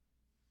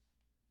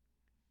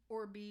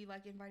 Or be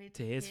like invited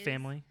to his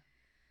family?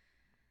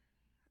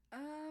 I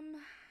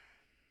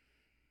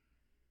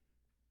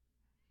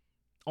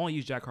only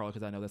use Jack Harlow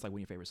because I know that's like one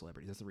of your favorite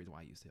celebrities. That's the reason why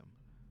I used him.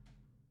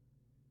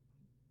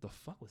 The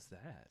fuck was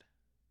that?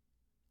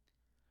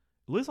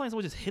 It looks like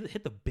someone just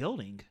hit the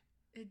building.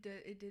 It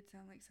did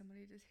sound like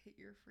somebody just hit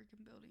your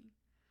freaking building.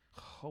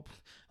 Hope.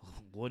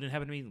 Well, it didn't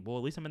happen to me. Well,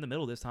 at least I'm in the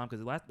middle this time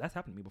because that's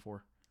happened to me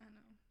before. I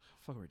know.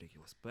 Fucking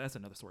ridiculous. But that's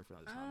another story for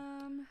another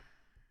time.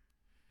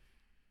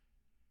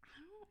 I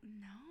don't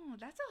know.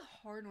 That's a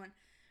hard one.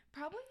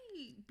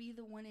 Probably be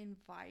the one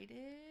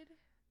invited.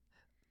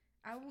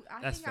 I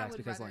think I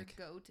would rather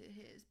go to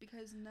his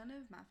because none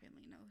of my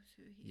family knows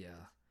who he is.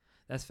 Yeah,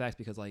 that's facts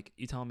because like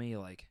you telling me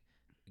like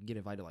you get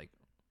invited to like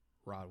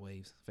Rod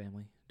Wave's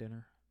family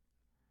dinner.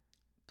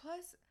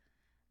 Plus,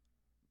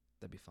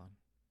 that'd be fun.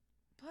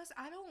 Plus,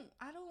 I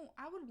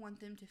would want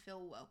them to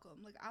feel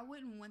welcome. Like, I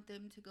wouldn't want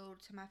them to go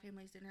to my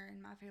family's dinner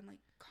and my family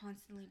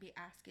constantly be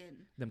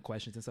asking them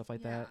questions and stuff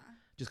like that.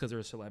 Just because they're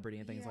a celebrity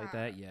and things like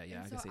that. Yeah, and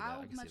I can see that. I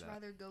would much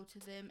rather go to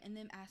them and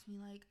them ask me,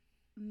 like,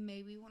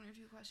 maybe one or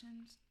two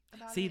questions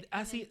about it.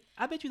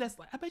 I bet you that's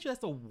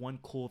the one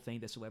cool thing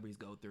that celebrities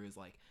go through is,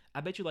 like,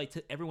 I bet you, like,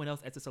 to everyone else,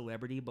 that's a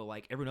celebrity, but,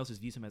 like, everyone else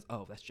just views him as,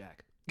 oh, that's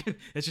Jack.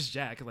 It's just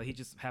Jack. Like, he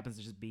just happens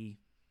to just be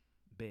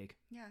big.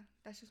 Yeah,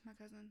 that's just my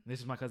cousin. This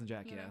is my cousin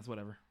Jack. Yeah, it's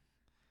whatever.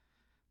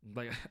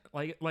 I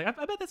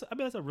bet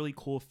that's a really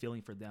cool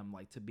feeling for them,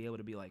 like to be able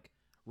to be like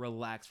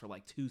relaxed for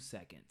like 2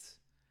 seconds,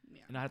 and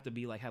not have to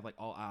be like have like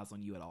all eyes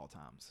on you at all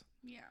times.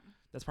 Yeah,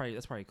 that's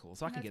probably cool.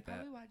 So I can get that.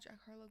 That's probably why Jack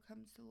Harlow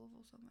comes to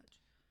Louisville so much.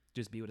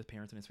 Just be with his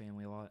parents and his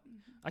family a lot.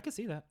 Mm-hmm. I can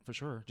see that for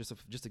sure.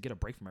 Just to get a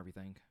break from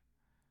everything.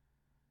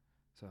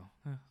 So,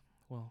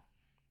 well,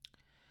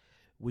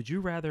 would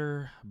you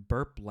rather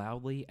burp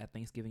loudly at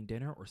Thanksgiving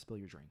dinner or spill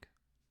your drink?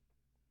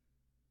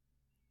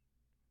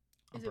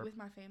 Is it with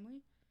my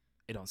family?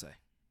 It don't say.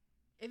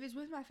 If it's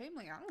with my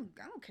family, I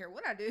don't care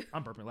what I do.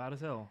 I'm burping loud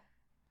as hell.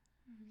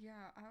 Yeah,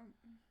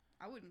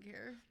 I wouldn't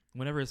care.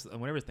 Whenever it's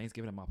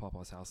Thanksgiving at my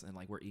papa's house and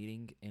like we're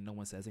eating and no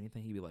one says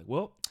anything, he'd be like,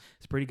 "Well,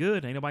 it's pretty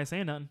good. Ain't nobody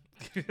saying nothing."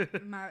 People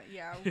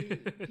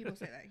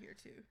say that here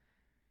too.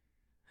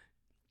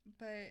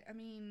 But I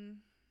mean,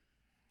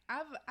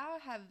 I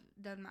have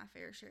done my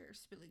fair share of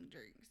spilling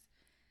drinks.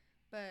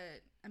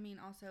 But I mean,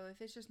 also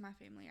if it's just my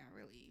family,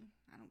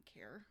 I don't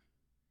care.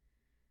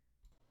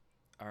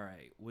 All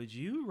right. Would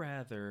you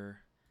rather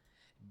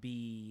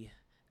be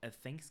a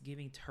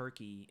Thanksgiving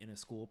turkey in a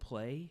school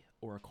play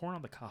or a corn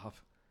on the cob?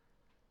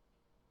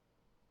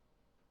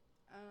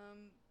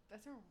 I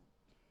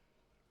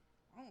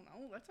don't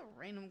know. That's a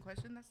random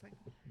question. That's like.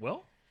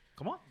 Well,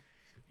 come on.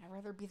 I'd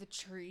rather be the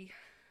tree.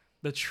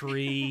 The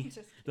tree.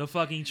 The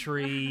fucking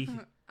tree.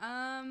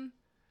 Probably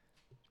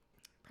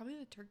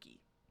the turkey.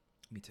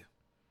 Me too.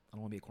 I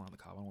don't want to be a corn on the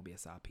cob. I want to be a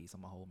side piece.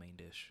 I'm a whole main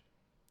dish.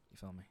 You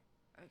feel me?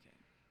 Okay.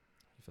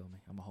 You feel me?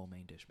 I'm a whole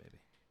main dish,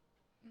 baby.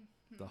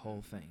 Mm-hmm. The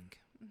whole thing.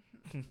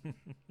 Mm-hmm.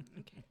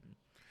 Okay.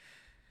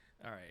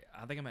 All right.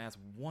 I think I'm going to ask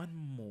one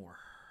more.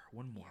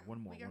 One more. We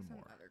got some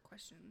other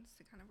questions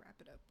to kind of wrap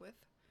it up with.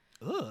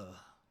 Ugh.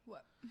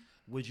 What?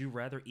 Would you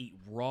rather eat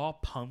raw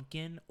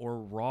pumpkin or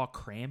raw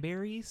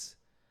cranberries?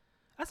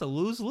 That's a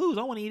lose-lose.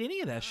 I don't want to eat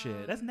any of that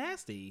shit. That's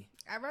nasty.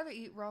 I'd rather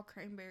eat raw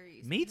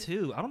cranberries. Me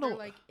too. I don't know.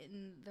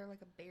 They're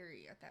like a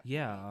berry at that point.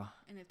 Yeah.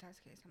 And if that's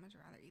the case, I'd much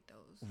rather eat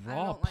those.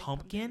 Raw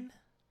pumpkin?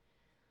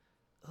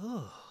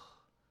 Ugh.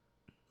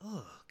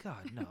 Ugh.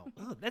 God, no.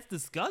 Ugh, that's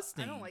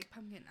disgusting. I don't like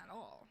pumpkin at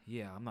all.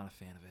 Yeah, I'm not a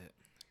fan of it.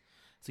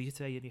 So you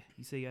say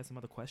you had some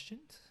other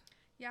questions?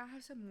 Yeah, I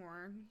have some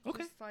more.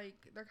 Okay. Just like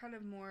they're kind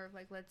of more of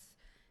like let's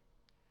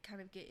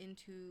kind of get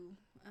into,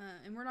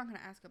 and we're not gonna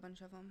ask a bunch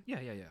of them. Yeah.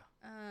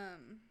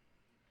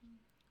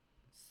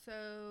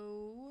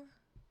 So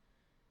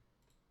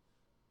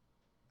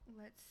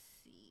let's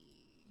see.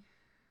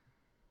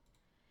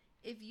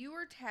 If you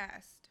were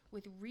tasked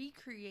with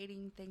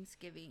recreating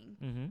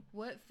Thanksgiving,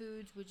 what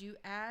foods would you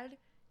add?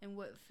 And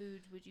what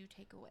foods would you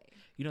take away?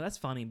 You know, that's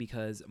funny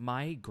because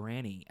my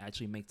granny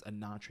actually makes a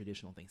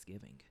non-traditional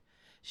Thanksgiving.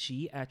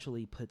 She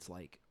actually puts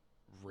like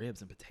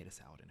ribs and potato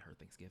salad in her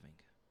Thanksgiving.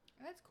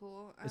 That's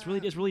cool.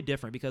 It's really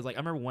different because like I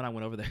remember when I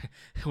went over there,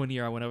 one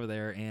year I went over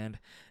there and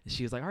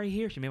she was like, "All right,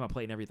 here." She made my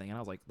plate and everything, and I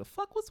was like, "The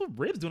fuck, what's the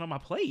ribs doing on my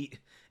plate?"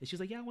 And she was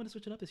like, "Yeah, I want to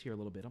switch it up this year a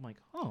little bit." I'm like,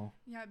 "Oh."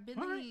 Yeah,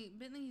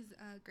 Bentley's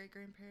great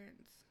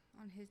grandparents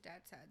on his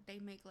dad's side, they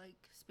make like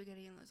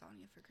spaghetti and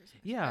lasagna for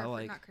Christmas. Yeah,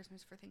 like not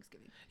Christmas, for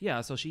Thanksgiving.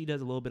 Yeah, so she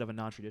does a little bit of a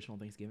non-traditional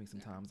Thanksgiving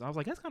sometimes. Yeah. I was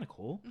like, that's kind of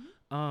cool.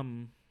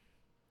 Mm-hmm.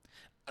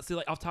 See,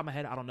 like off the top of my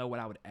head, I don't know what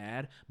I would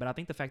add, but I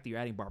think the fact that you're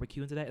adding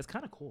barbecue into that is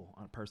kind of cool,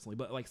 personally.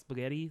 But like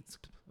spaghetti's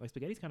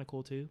kind of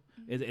cool too.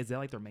 Mm-hmm. Is that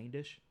like their main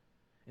dish,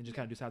 and just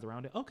kind of do sides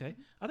around it? Okay,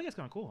 mm-hmm. I think that's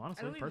kind of cool,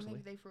 honestly. I don't personally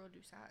even think they for real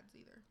do sides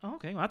either. Oh,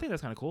 okay, well, I think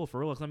that's kind of cool for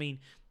real. Cause I mean,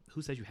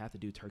 who says you have to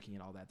do turkey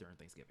and all that during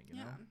Thanksgiving? You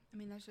know? I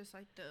mean that's just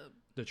like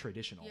the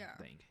traditional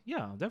thing.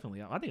 Yeah,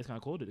 definitely. I think it's kind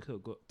of cool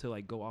to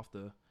like go off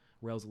the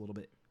rails a little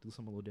bit, do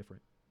something a little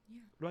different. Yeah.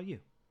 What about you?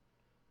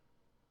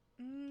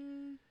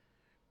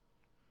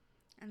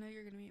 I know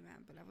you're gonna be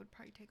mad, but I would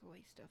probably take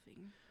away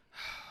stuffing.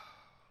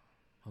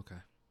 Okay.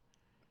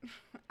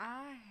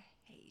 I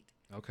hate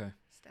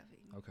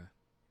stuffing. Okay.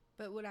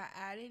 But would I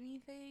add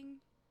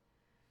anything?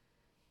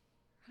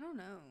 I don't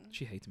know.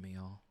 She hates me,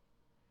 y'all.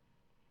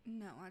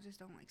 No, I just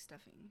don't like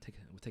stuffing.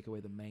 Take away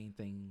the main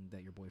thing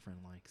that your boyfriend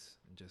likes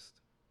and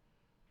just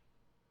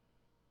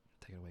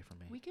take it away from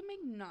me. We can make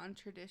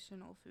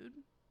non-traditional food.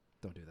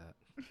 Don't do that.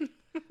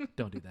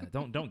 Don't do that.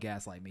 Don't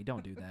gaslight me.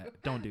 Don't do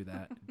that. Don't do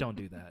that. Don't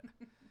do that.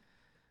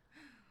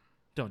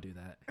 Don't do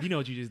that. You know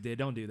what you just did.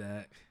 Don't do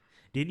that.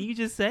 Didn't you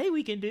just say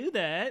we can do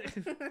that?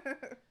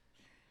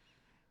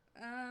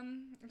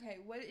 Okay,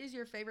 what is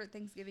your favorite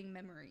Thanksgiving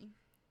memory?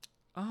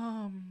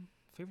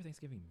 Favorite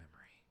Thanksgiving memory.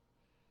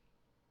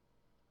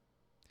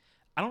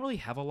 I don't really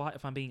have a lot,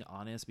 if I'm being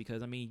honest,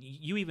 because I mean,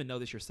 you even know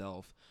this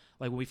yourself.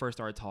 Like when we first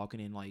started talking,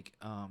 and like,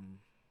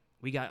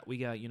 we got,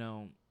 you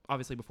know,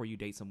 obviously before you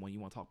date someone, you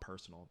want to talk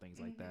personal things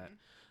like that.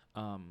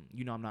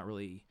 You know, I'm not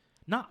really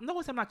no,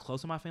 I'm not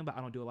close to my family, but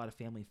I don't do a lot of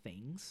family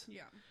things.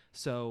 Yeah.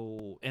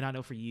 So, and I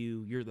know for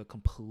you, you're the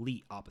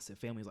complete opposite.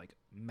 Family is like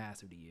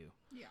massive to you.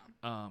 Yeah.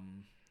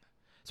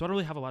 So I don't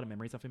really have a lot of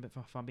memories of him,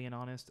 if I'm being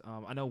honest.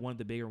 I know one of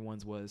the bigger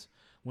ones was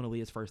one of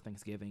Leah's first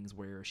Thanksgivings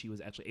where she was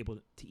actually able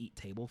to eat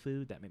table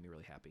food. That made me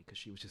really happy because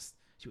she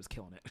was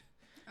killing it.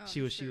 Oh,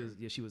 she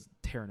was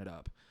tearing it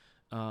up.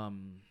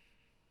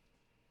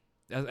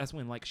 That's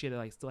when like she had to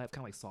like still have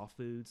kind of like soft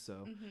foods,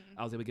 so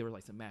I was able to give her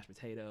like some mashed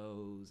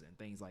potatoes and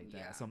things like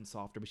that, something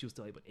softer, but she was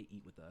still able to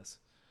eat with us.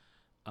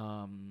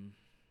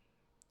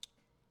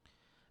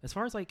 As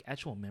far as like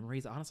actual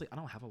memories, honestly, I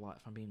don't have a lot,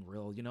 if I'm being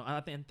real. You know,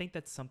 I think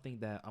that's something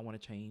that I want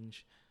to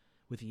change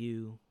with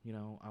you. You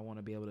know, I want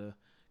to be able to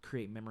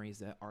create memories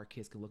that our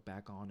kids can look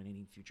back on, and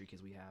any future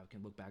kids we have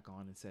can look back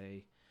on and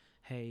say,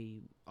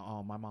 hey,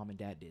 my mom and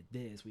dad did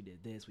this, we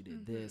did this,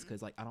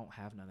 because like I don't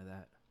have none of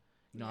that.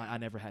 You know, I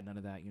never had none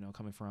of that, you know,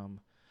 coming from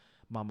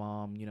my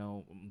mom, you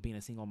know, being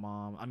a single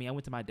mom. I mean, I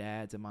went to my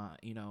dad's and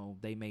you know,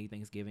 they made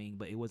Thanksgiving,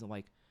 but it wasn't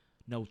like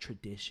no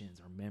traditions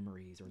or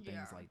memories or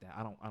things like that.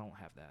 I don't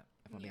have that.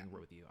 If I'm being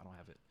real with you, I don't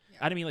have it. Yeah.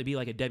 I didn't mean like be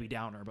like a Debbie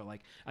Downer, but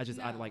like I just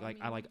I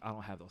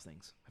don't have those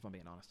things, if I'm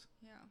being honest.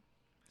 Yeah.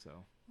 So.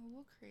 Well,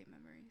 we'll create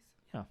memories.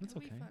 Yeah, that's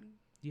okay. Be fun.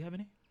 Do you have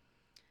any?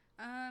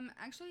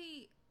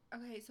 Actually,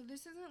 okay. So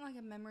this isn't like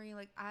a memory.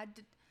 Like I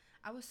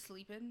was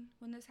sleeping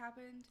when this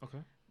happened. Okay.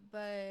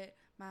 But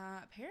my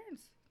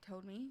parents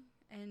told me,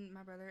 and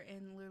my brother,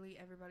 and literally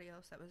everybody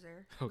else that was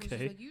there. Okay. Was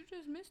just like, you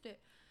just missed it.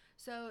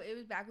 So it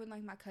was back when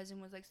like my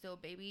cousin was like still a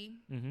baby,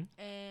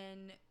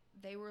 and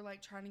they were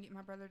like trying to get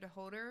my brother to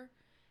hold her,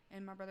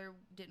 and my brother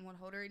didn't want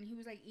to hold her, and he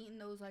was like eating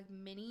those like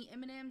mini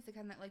M&Ms, the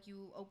kind that like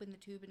you open the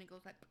tube and it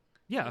goes like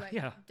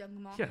dunk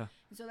them off. Yeah.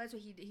 And so that's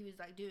what he was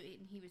like doing,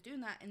 and he was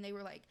doing that, and they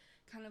were like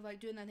kind of like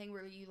doing that thing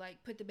where you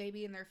like put the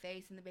baby in their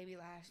face and the baby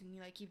laughs, and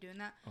you like keep doing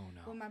that. Oh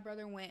no. Well, my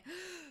brother went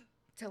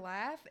to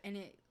laugh, and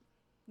it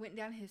went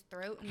down his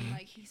throat, and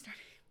like he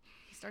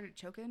started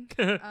choking.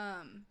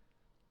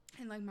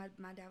 And like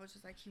my dad was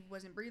just like, he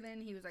wasn't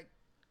breathing. He was like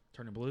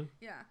turning blue.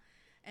 Yeah.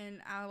 And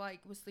I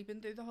like was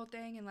sleeping through the whole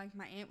thing, and like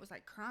my aunt was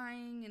like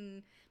crying,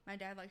 and my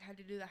dad like had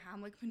to do the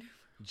Heimlich maneuver.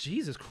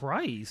 Jesus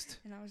Christ.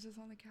 And I was just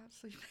on the couch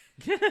sleeping.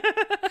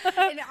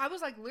 And I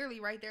was like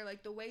literally right there,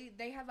 like the way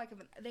they have like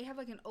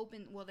an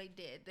open, well they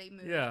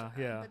moved.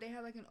 Yeah. But they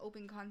had like an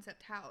open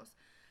concept house.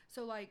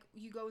 So like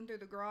you go in through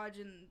the garage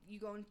and you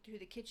go into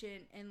the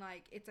kitchen, and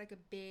like it's like a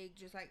big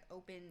just like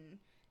open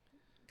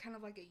kind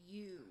of like a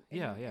U.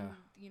 And, and,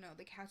 you know,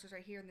 the couch was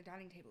right here and the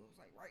dining table was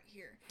like right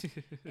here.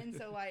 And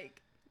so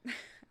like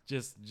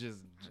just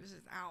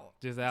out.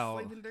 Just out.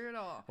 Sleeping through it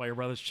all. While your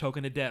brother's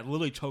choking to death,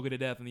 literally choking to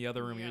death in the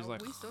other room. Yeah, and you're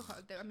just like, we still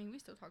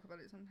talk about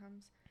it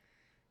sometimes.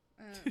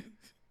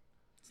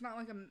 It's not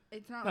like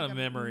a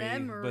memory,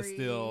 but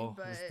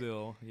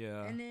still,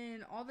 yeah. And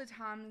then all the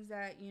times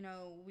that, you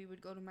know, we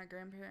would go to my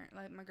grandparent,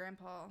 like my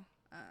grandpa,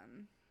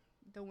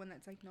 the one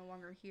that's like no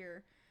longer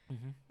here.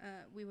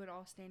 We would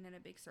all stand in a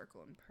big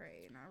circle and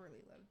pray, and I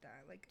really loved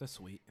that. Like, that's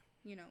sweet.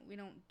 You know, we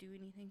don't do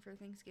anything for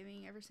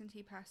Thanksgiving ever since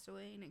he passed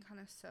away, and it kind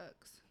of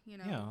sucks. You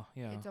know,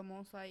 yeah. It's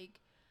almost like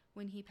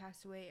when he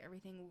passed away,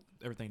 everything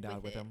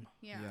died with him.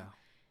 Yeah.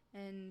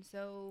 And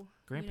so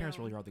grandparents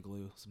really are the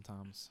glue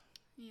sometimes.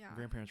 Yeah,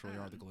 grandparents really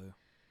are the glue.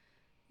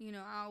 You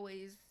know, I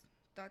always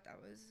thought that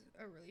was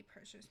a really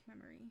precious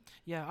memory.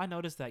 Yeah, I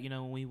noticed that. You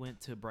know, when we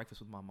went to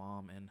breakfast with my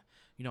mom, and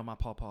you know, my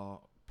papa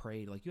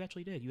prayed, like you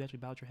actually did. You actually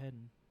bowed your head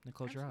and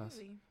closed your eyes.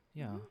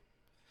 Yeah.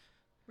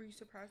 Were you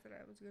surprised that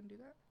I was gonna do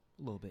that?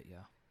 A little bit,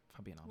 yeah. If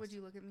I'm being honest. Would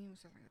you look at me and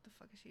was like, "What the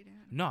fuck is she doing?"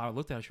 No, I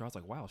looked at her. I was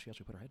like, "Wow, she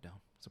actually put her head down."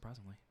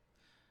 Surprisingly.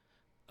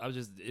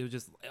 It was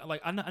just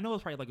like I know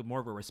it's probably like more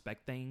of a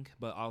respect thing,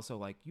 but also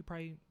like you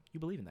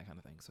believe in that kind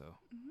of thing. So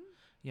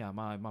yeah,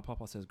 my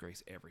papa says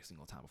grace every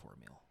single time before a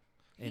meal.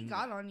 And he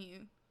got on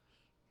you.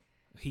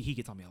 He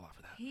gets on me a lot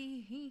for that.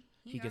 He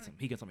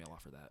gets on me a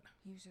lot for that.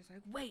 He was just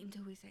like, wait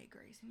until we say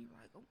grace, and you were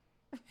like, oh.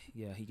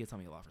 Yeah, he gets on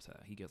me a lot for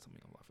that. He gets on me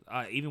a lot for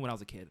that. Even when I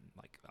was a kid,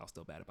 like I was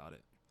still bad about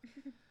it.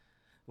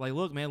 Like,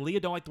 look, man, Leah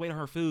don't like to wait on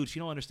her food. She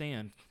don't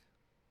understand.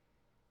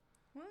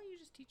 Well, you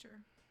just teach her.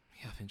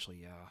 Yeah, eventually,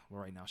 yeah.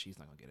 Well, right now she's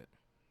not gonna get it.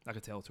 I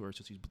could tell to her,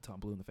 so she's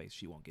blue in the face.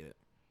 She won't get it.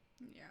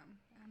 Yeah,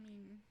 I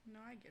mean, no,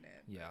 I get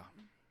it. Yeah,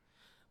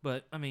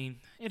 but I mean,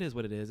 it is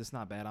what it is. It's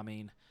not bad. I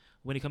mean,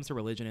 when it comes to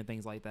religion and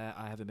things like that,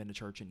 I haven't been to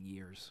church in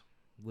years.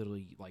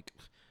 literally like,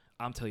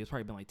 I'm telling you, it's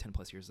probably been like 10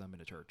 plus years since I've been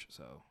to church.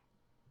 So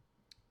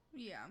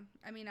Yeah,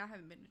 I mean, I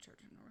haven't been to church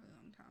in a really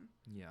long time.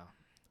 yeah.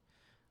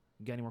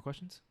 You got any more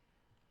questions?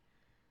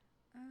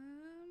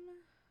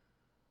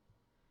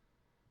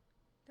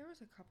 There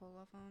was a couple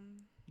of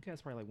them. You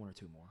guys probably like one or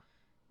two more.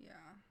 Yeah.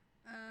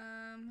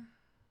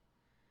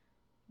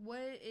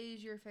 What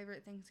is your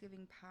favorite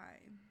Thanksgiving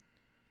pie?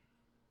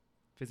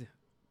 Is it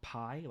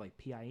pie, like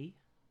PIE?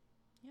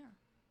 Yeah.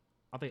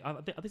 I think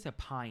said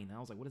pine. I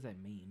was like, what does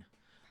that mean?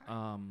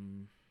 Pie.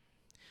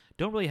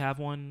 Don't really have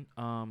one.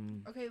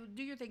 Okay,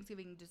 do your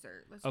Thanksgiving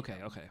dessert. Let's Okay.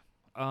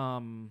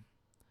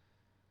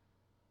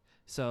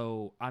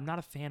 So I'm not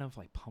a fan of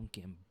like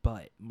pumpkin,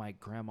 but my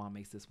grandma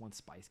makes this one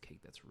spice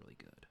cake that's really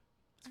good.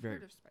 I've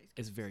heard of spice cakes.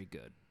 It's very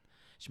good.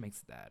 She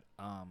makes that.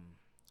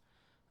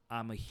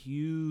 I'm a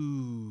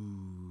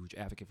huge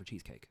advocate for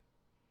cheesecake.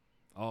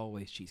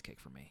 Always cheesecake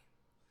for me.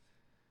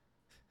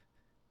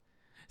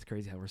 It's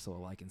crazy how we're so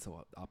alike and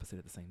so opposite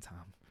at the same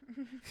time.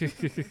 Yeah,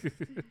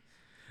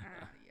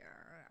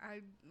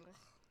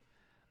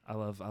 I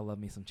love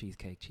me some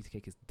cheesecake.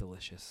 Cheesecake is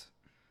delicious.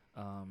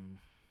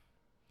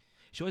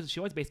 She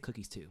always bakes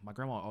cookies too. My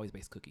grandma always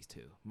bakes cookies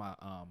too. My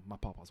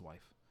papa's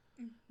wife.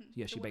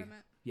 Yeah,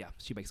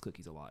 she bakes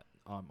cookies a lot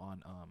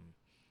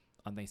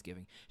on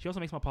Thanksgiving. She also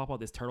makes my papa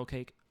this turtle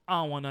cake.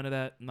 I don't want none of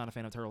that. I'm not a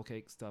fan of turtle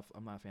cake stuff.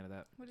 I'm not a fan of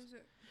that. What is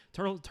it?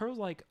 Turtle's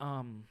like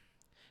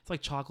it's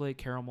like chocolate,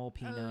 caramel,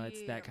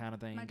 peanuts, that kind of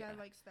thing. My dad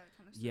likes that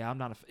kind of stuff. Yeah, I'm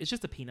not it's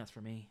just the peanuts for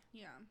me.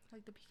 Yeah,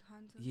 like the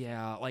pecans.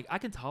 Yeah, like I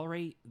can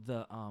tolerate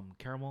the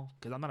caramel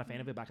because I'm not a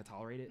fan of it, but I can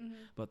tolerate it.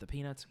 But the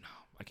peanuts, no,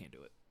 I can't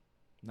do it.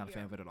 Not a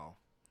fan of it at all.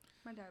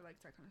 My dad likes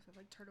that kind of stuff,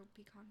 like turtle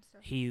pecan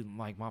stuff. He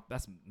my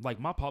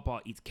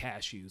papa eats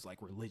cashews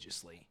like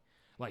religiously.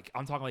 Like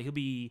I'm talking like he'll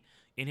be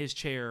in his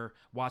chair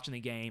watching the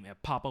game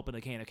and pop open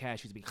a can of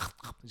cashews and be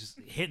just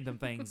hitting them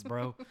things,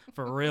 bro.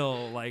 For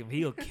real, like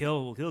he'll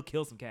kill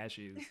some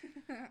cashews,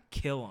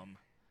 kill them.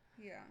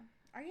 Yeah,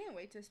 I can't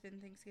wait to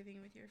spend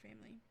Thanksgiving with your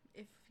family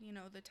if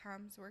the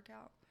times work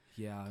out.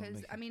 Yeah,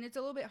 because I mean it's a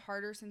little bit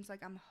harder since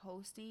like I'm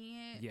hosting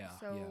it. Yeah,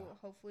 so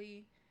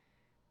hopefully.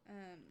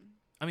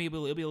 I mean,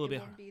 it'll be a little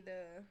bit.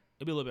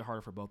 It'll be a little bit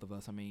harder for both of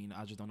us. I mean,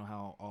 I just don't know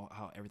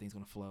how everything's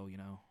gonna flow.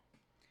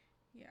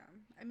 Yeah,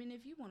 I mean,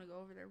 if you want to go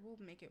over there, we'll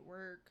make it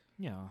work.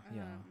 Yeah.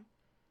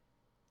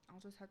 I'll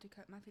just have to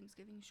cut my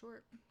Thanksgiving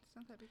short. It's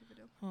not that big of a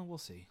deal. Well, we'll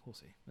see.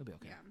 It'll be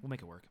okay. Yeah. We'll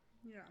make it work.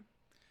 Yeah,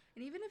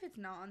 and even if it's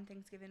not on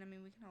Thanksgiving, I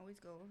mean, we can always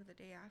go over the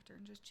day after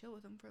and just chill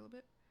with them for a little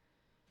bit.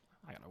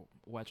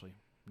 Actually,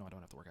 no, I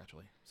don't have to work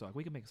actually. So like,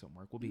 we can make something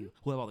work.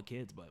 We'll have all the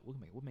kids, but we'll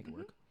make it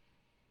work.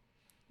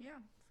 Yeah,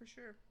 for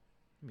sure.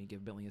 I mean,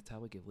 give Bentley his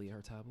tablet, give Leah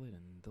her tablet,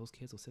 and those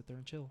kids will sit there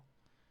and chill.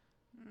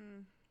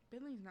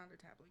 Bentley's not a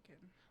tablet kid.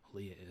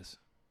 Leah is.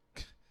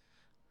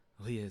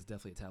 Leah is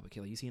definitely a tablet kid.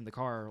 Like, you see in the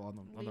car on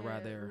the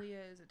ride there.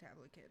 Leah is a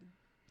tablet kid,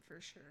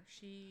 for sure.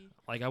 She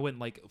I went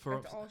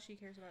that's all she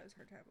cares about is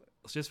her tablet.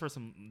 Just for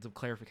some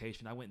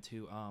clarification, I went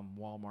to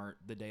Walmart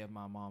the day of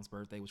my mom's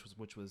birthday,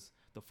 which was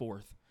the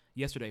 4th.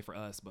 Yesterday for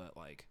us, but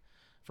like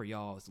for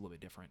y'all, it's a little bit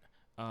different.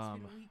 It's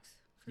been weeks.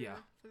 For them.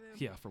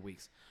 Yeah, for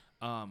weeks.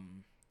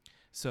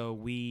 So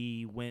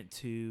we went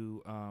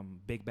to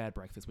Big Bad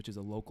Breakfast, which is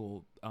a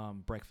local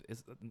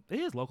breakfast. It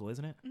is local,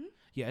 isn't it? Mm-hmm.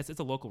 Yeah, it's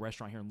a local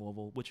restaurant here in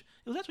Louisville, which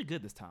it was actually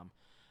good this time.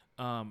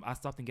 I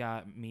stopped and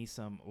got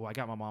I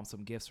got my mom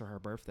some gifts for her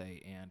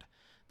birthday, and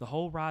the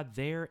whole ride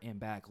there and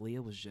back,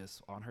 Leah was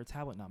just on her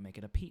tablet, not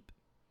making a peep.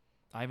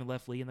 I even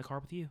left Leah in the car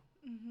with you,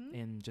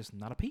 and just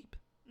not a peep.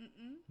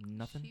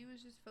 Nothing. She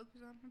was just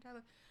focused on her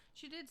tablet.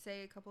 She did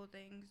say a couple of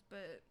things,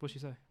 but what'd she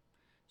say?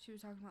 She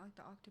was talking about like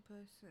the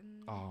octopus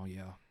and. Oh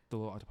yeah, the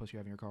little octopus you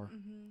have in your car.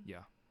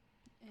 Yeah.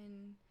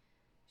 And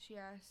she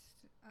asked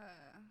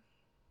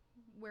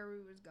where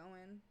we was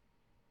going.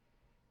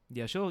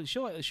 Yeah, she'll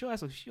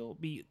ask. She'll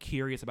be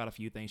curious about a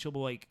few things. She'll be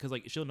like, because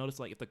like she'll notice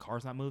like if the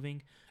car's not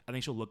moving, I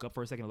think she'll look up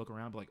for a second and look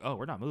around, and be like, oh,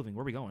 we're not moving.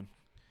 Where are we going?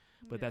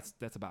 But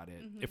that's about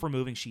it. If we're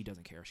moving, she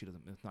doesn't care. She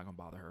doesn't. It's not gonna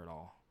bother her at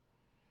all.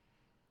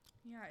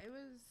 Yeah, it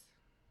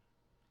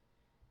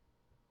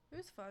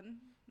was fun.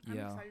 Yeah. I'm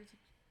excited to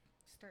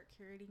start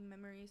curating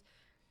memories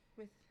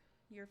with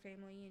your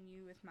family and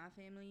you with my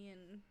family,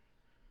 and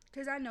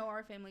because I know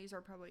our families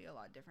are probably a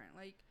lot different.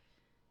 Like,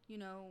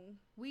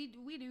 we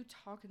do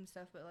talk and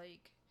stuff, but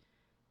like,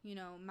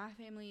 my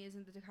family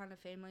isn't the kind of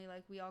family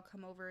like we all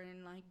come over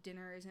and like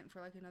dinner isn't for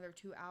like another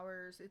 2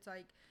 hours. It's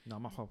like no,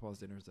 my papa's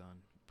dinner's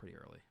done pretty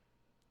early.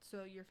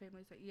 So your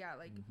family's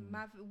like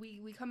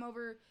we come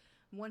over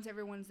once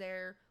everyone's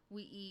there,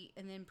 we eat,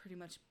 and then pretty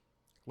much.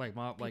 Like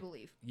people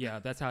leave. Yeah,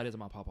 that's how it is at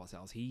my papa's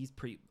house. He's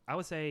I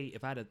would say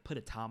if I had to put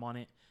a time on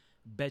it,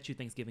 bet you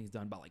Thanksgiving's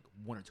done by like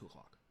 1 or 2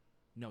 o'clock.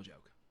 No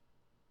joke.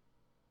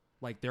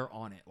 Like they're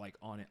on it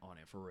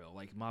for real.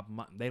 Like my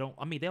they don't.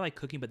 I mean, they like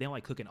cooking, but they don't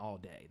like cooking all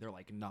day. They're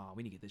like, nah,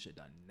 we need to get this shit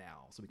done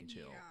now so we can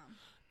chill.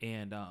 Yeah.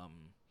 And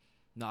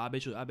no, I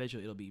bet you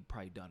it'll be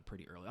probably done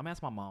pretty early. I'm gonna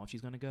ask my mom if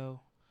she's gonna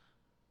go.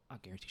 I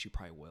guarantee she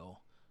probably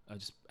will.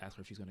 Just ask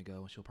her if she's gonna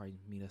go, and she'll probably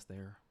meet us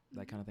there.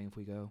 That kind of thing if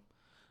we go.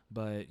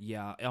 But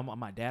yeah, on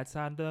my dad's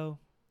side though,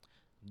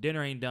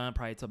 Dinner ain't done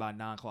probably till about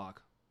 9:00.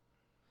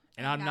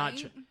 And At I'm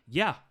night? not.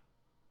 Yeah.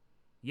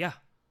 Yeah.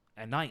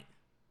 At night.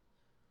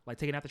 Like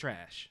taking out the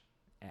trash.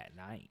 At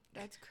night.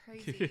 That's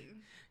crazy.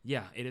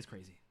 Yeah, it is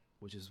crazy.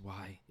 Which is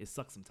why it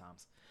sucks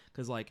sometimes.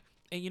 Because, like,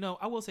 and you know,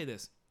 I will say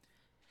this.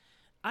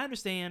 I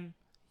understand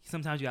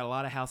sometimes you got a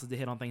lot of houses to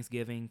hit on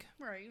Thanksgiving.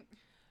 Right.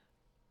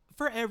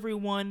 For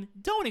everyone,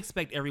 don't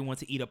expect everyone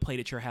to eat a plate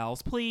at your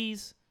house,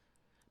 please.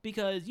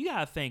 Because you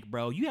gotta think,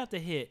 bro. You have to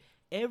hit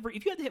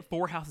if you have to hit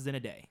 4 houses in a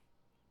day,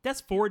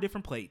 that's 4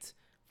 different plates,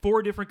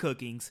 4 different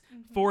cookings,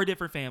 4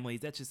 different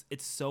families. That's just,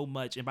 it's so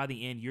much. And by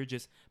the end,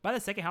 by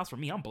the second house for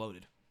me, I'm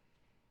bloated.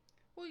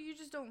 Well, you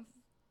just don't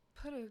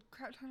put a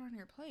crap ton on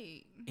your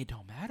plate. It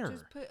don't matter.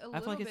 Just put a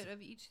little bit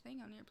of each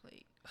thing on your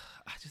plate.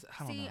 I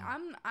don't know. See,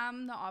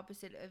 I'm the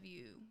opposite of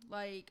you.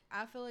 Like,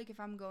 I feel like if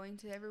I'm going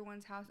to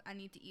everyone's house, I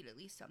need to eat at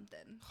least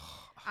something.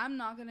 I'm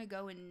not gonna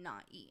go and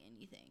not eat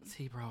anything.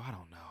 See, bro, I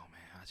don't know, man.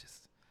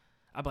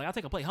 I'll be like, I'll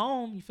take a plate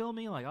home. You feel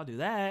me? Like, I'll do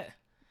that.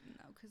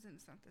 No, because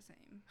it's not the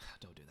same.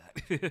 Don't do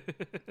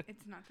that.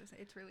 It's not the same.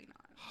 It's really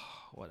not.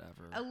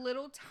 Whatever. A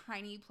little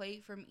tiny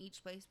plate from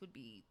each place would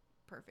be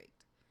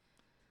perfect.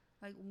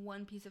 Like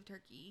one piece of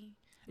turkey,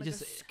 like a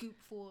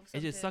scoop full of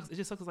something. It just sucks. It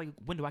just sucks. Like,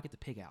 when do I get to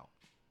pig out?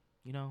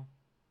 You know?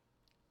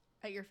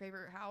 At your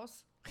favorite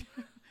house?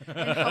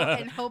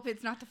 and hope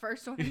it's not the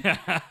first one.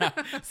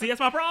 See, that's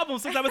my problem.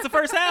 Sometimes it's the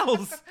first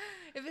house.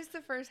 If it's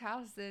the first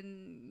house,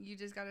 then you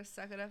just got to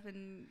suck it up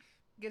and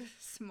get a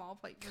small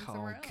plate from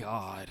somewhere else. Oh,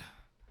 God.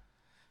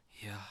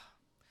 Yeah.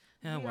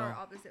 Yeah, we are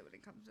opposite when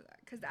it comes to that.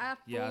 Because I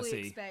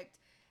fully expect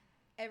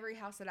every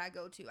house that I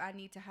go to, I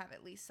need to have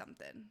at least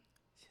something.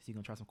 So you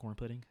going to try some corn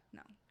pudding?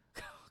 No.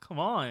 Come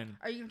on.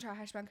 Are you going to try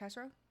hash brown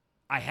casserole?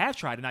 I have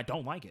tried and I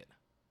don't like it.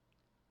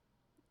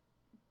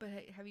 But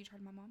have you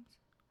tried my mom's?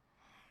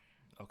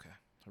 Okay,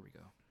 here we go.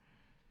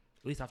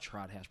 At least I've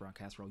tried hash brown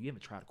casserole. You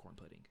haven't tried corn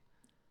pudding.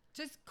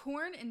 Just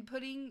corn and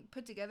pudding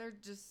put together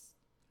just...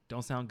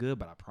 Don't sound good,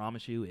 but I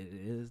promise you it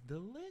is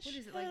delicious. What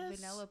is it, like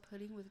vanilla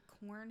pudding with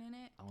corn in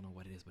it? I don't know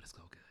what it is, but it's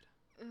so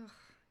good. Ugh,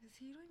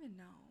 see, you don't even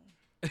know.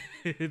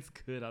 It's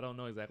good. I don't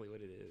know exactly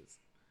what it is.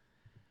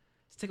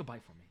 Just take a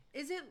bite for me.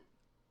 Is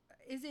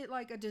it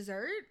like a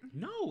dessert?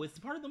 No, it's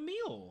part of the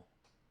meal.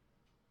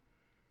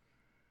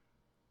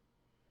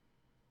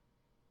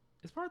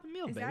 It's part of the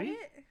meal, baby. Is that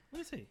it? Let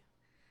me see.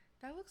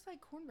 That looks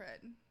like cornbread.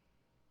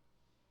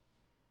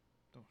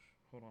 Oh,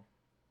 hold on.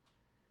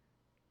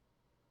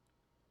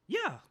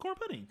 Yeah, corn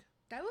pudding.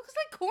 That looks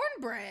like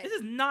cornbread. This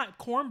is not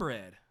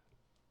cornbread.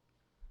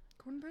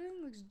 Corn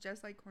pudding looks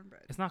just like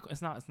cornbread. It's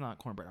not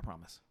cornbread, I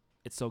promise.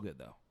 It's so good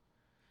though.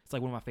 It's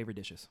like one of my favorite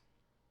dishes.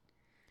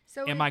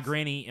 So my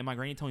granny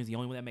Tony's the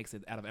only one that makes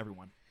it out of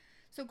everyone.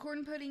 So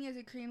corn pudding is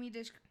a creamy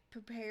dish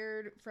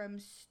prepared from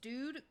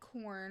stewed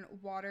corn,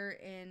 water,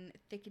 and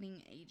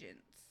thickening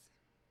agents.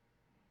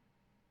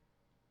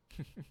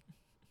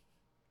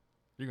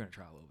 You're going to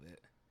try a little bit.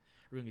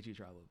 We're going to get you to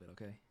try a little bit,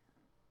 okay?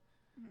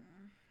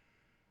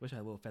 Wish I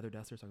had a little feather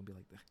duster so I can be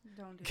like that.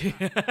 Don't do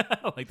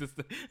that. Like this.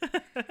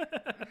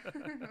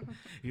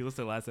 You listened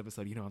to the last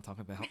episode, you know what I'm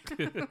talking about.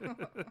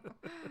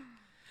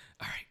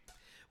 All right.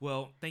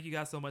 Well, thank you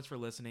guys so much for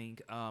listening.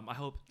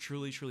 I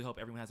truly hope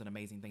everyone has an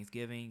amazing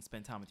Thanksgiving.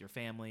 Spend time with your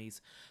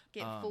families.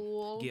 Get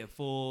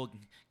full.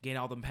 Gain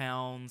all them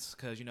pounds.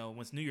 Because, you know,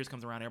 once New Year's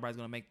comes around, everybody's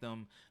going to make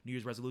them New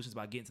Year's resolutions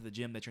about getting to the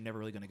gym that you're never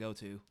really going to go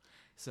to.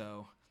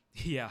 So,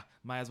 yeah,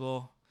 might as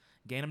well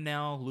gain them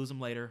now, lose them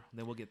later.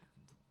 Then we'll get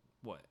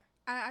what?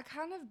 I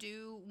kind of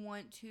do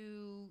want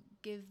to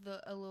give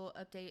a little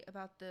update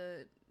about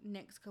the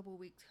next couple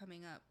weeks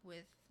coming up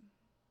with,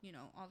 you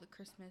know, all the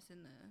Christmas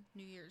and the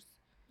New Year's.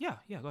 Yeah,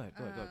 go ahead.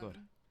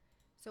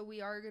 So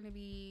we are going to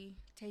be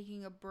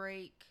taking a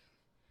break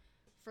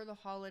for the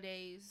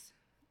holidays.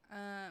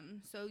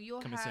 So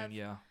you'll coming soon,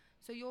 yeah.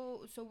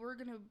 So we're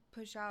going to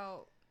push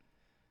out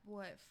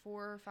 4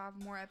 or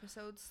 5 more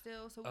episodes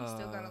still. So we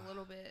still got a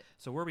little bit.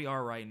 So where we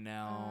are right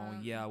now,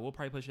 we'll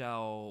probably push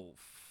out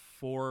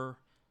 4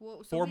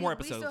 more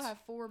episodes. We still have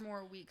 4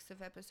 more weeks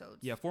of episodes.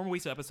 Yeah, 4 more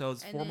weeks of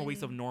episodes. And 4 more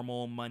weeks of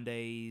normal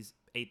Mondays,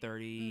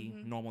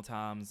 8:30 normal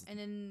times. And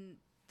then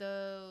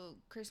the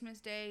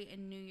Christmas Day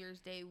and New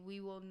Year's Day,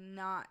 we will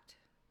not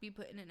be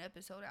putting an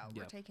episode out. Yep.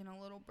 We're taking a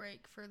little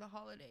break for the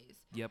holidays.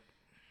 Yep.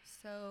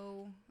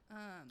 So,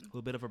 a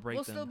little bit of a break.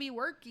 We'll still be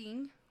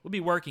working. We'll be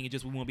working. It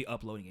just we won't be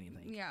uploading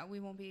anything. Yeah, we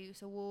won't be.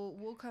 So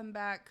we'll come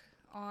back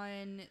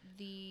on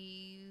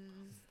the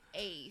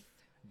 8th.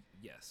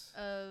 Yes.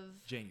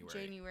 Of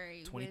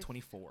January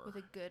 2024 with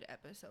a good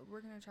episode.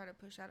 We're gonna try to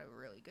push out a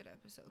really good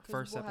episode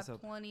because we'll have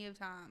plenty of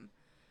time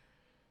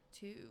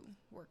to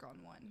work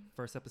on one.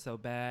 First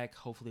episode back.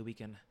 Hopefully we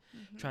can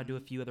try to do a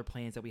few other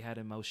plans that we had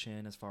in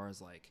motion as far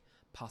as like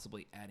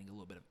possibly adding a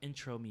little bit of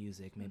intro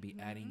music, maybe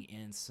adding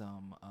in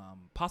some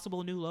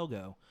possible new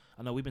logo.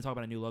 I know we've been talking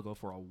about a new logo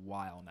for a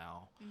while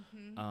now.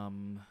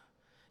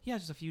 Yeah,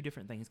 just a few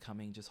different things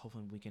coming. Just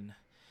hoping we can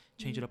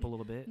change it up a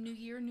little bit. New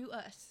year, new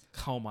us.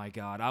 Oh my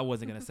God, I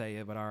wasn't gonna say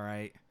it, but all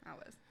right. I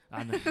was.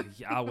 I know.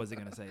 I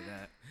wasn't gonna say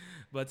that.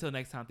 But until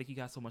next time, thank you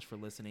guys so much for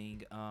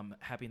listening.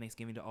 Happy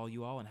Thanksgiving to all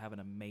you all, and have an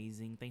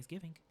amazing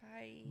Thanksgiving.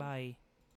 Bye. Bye.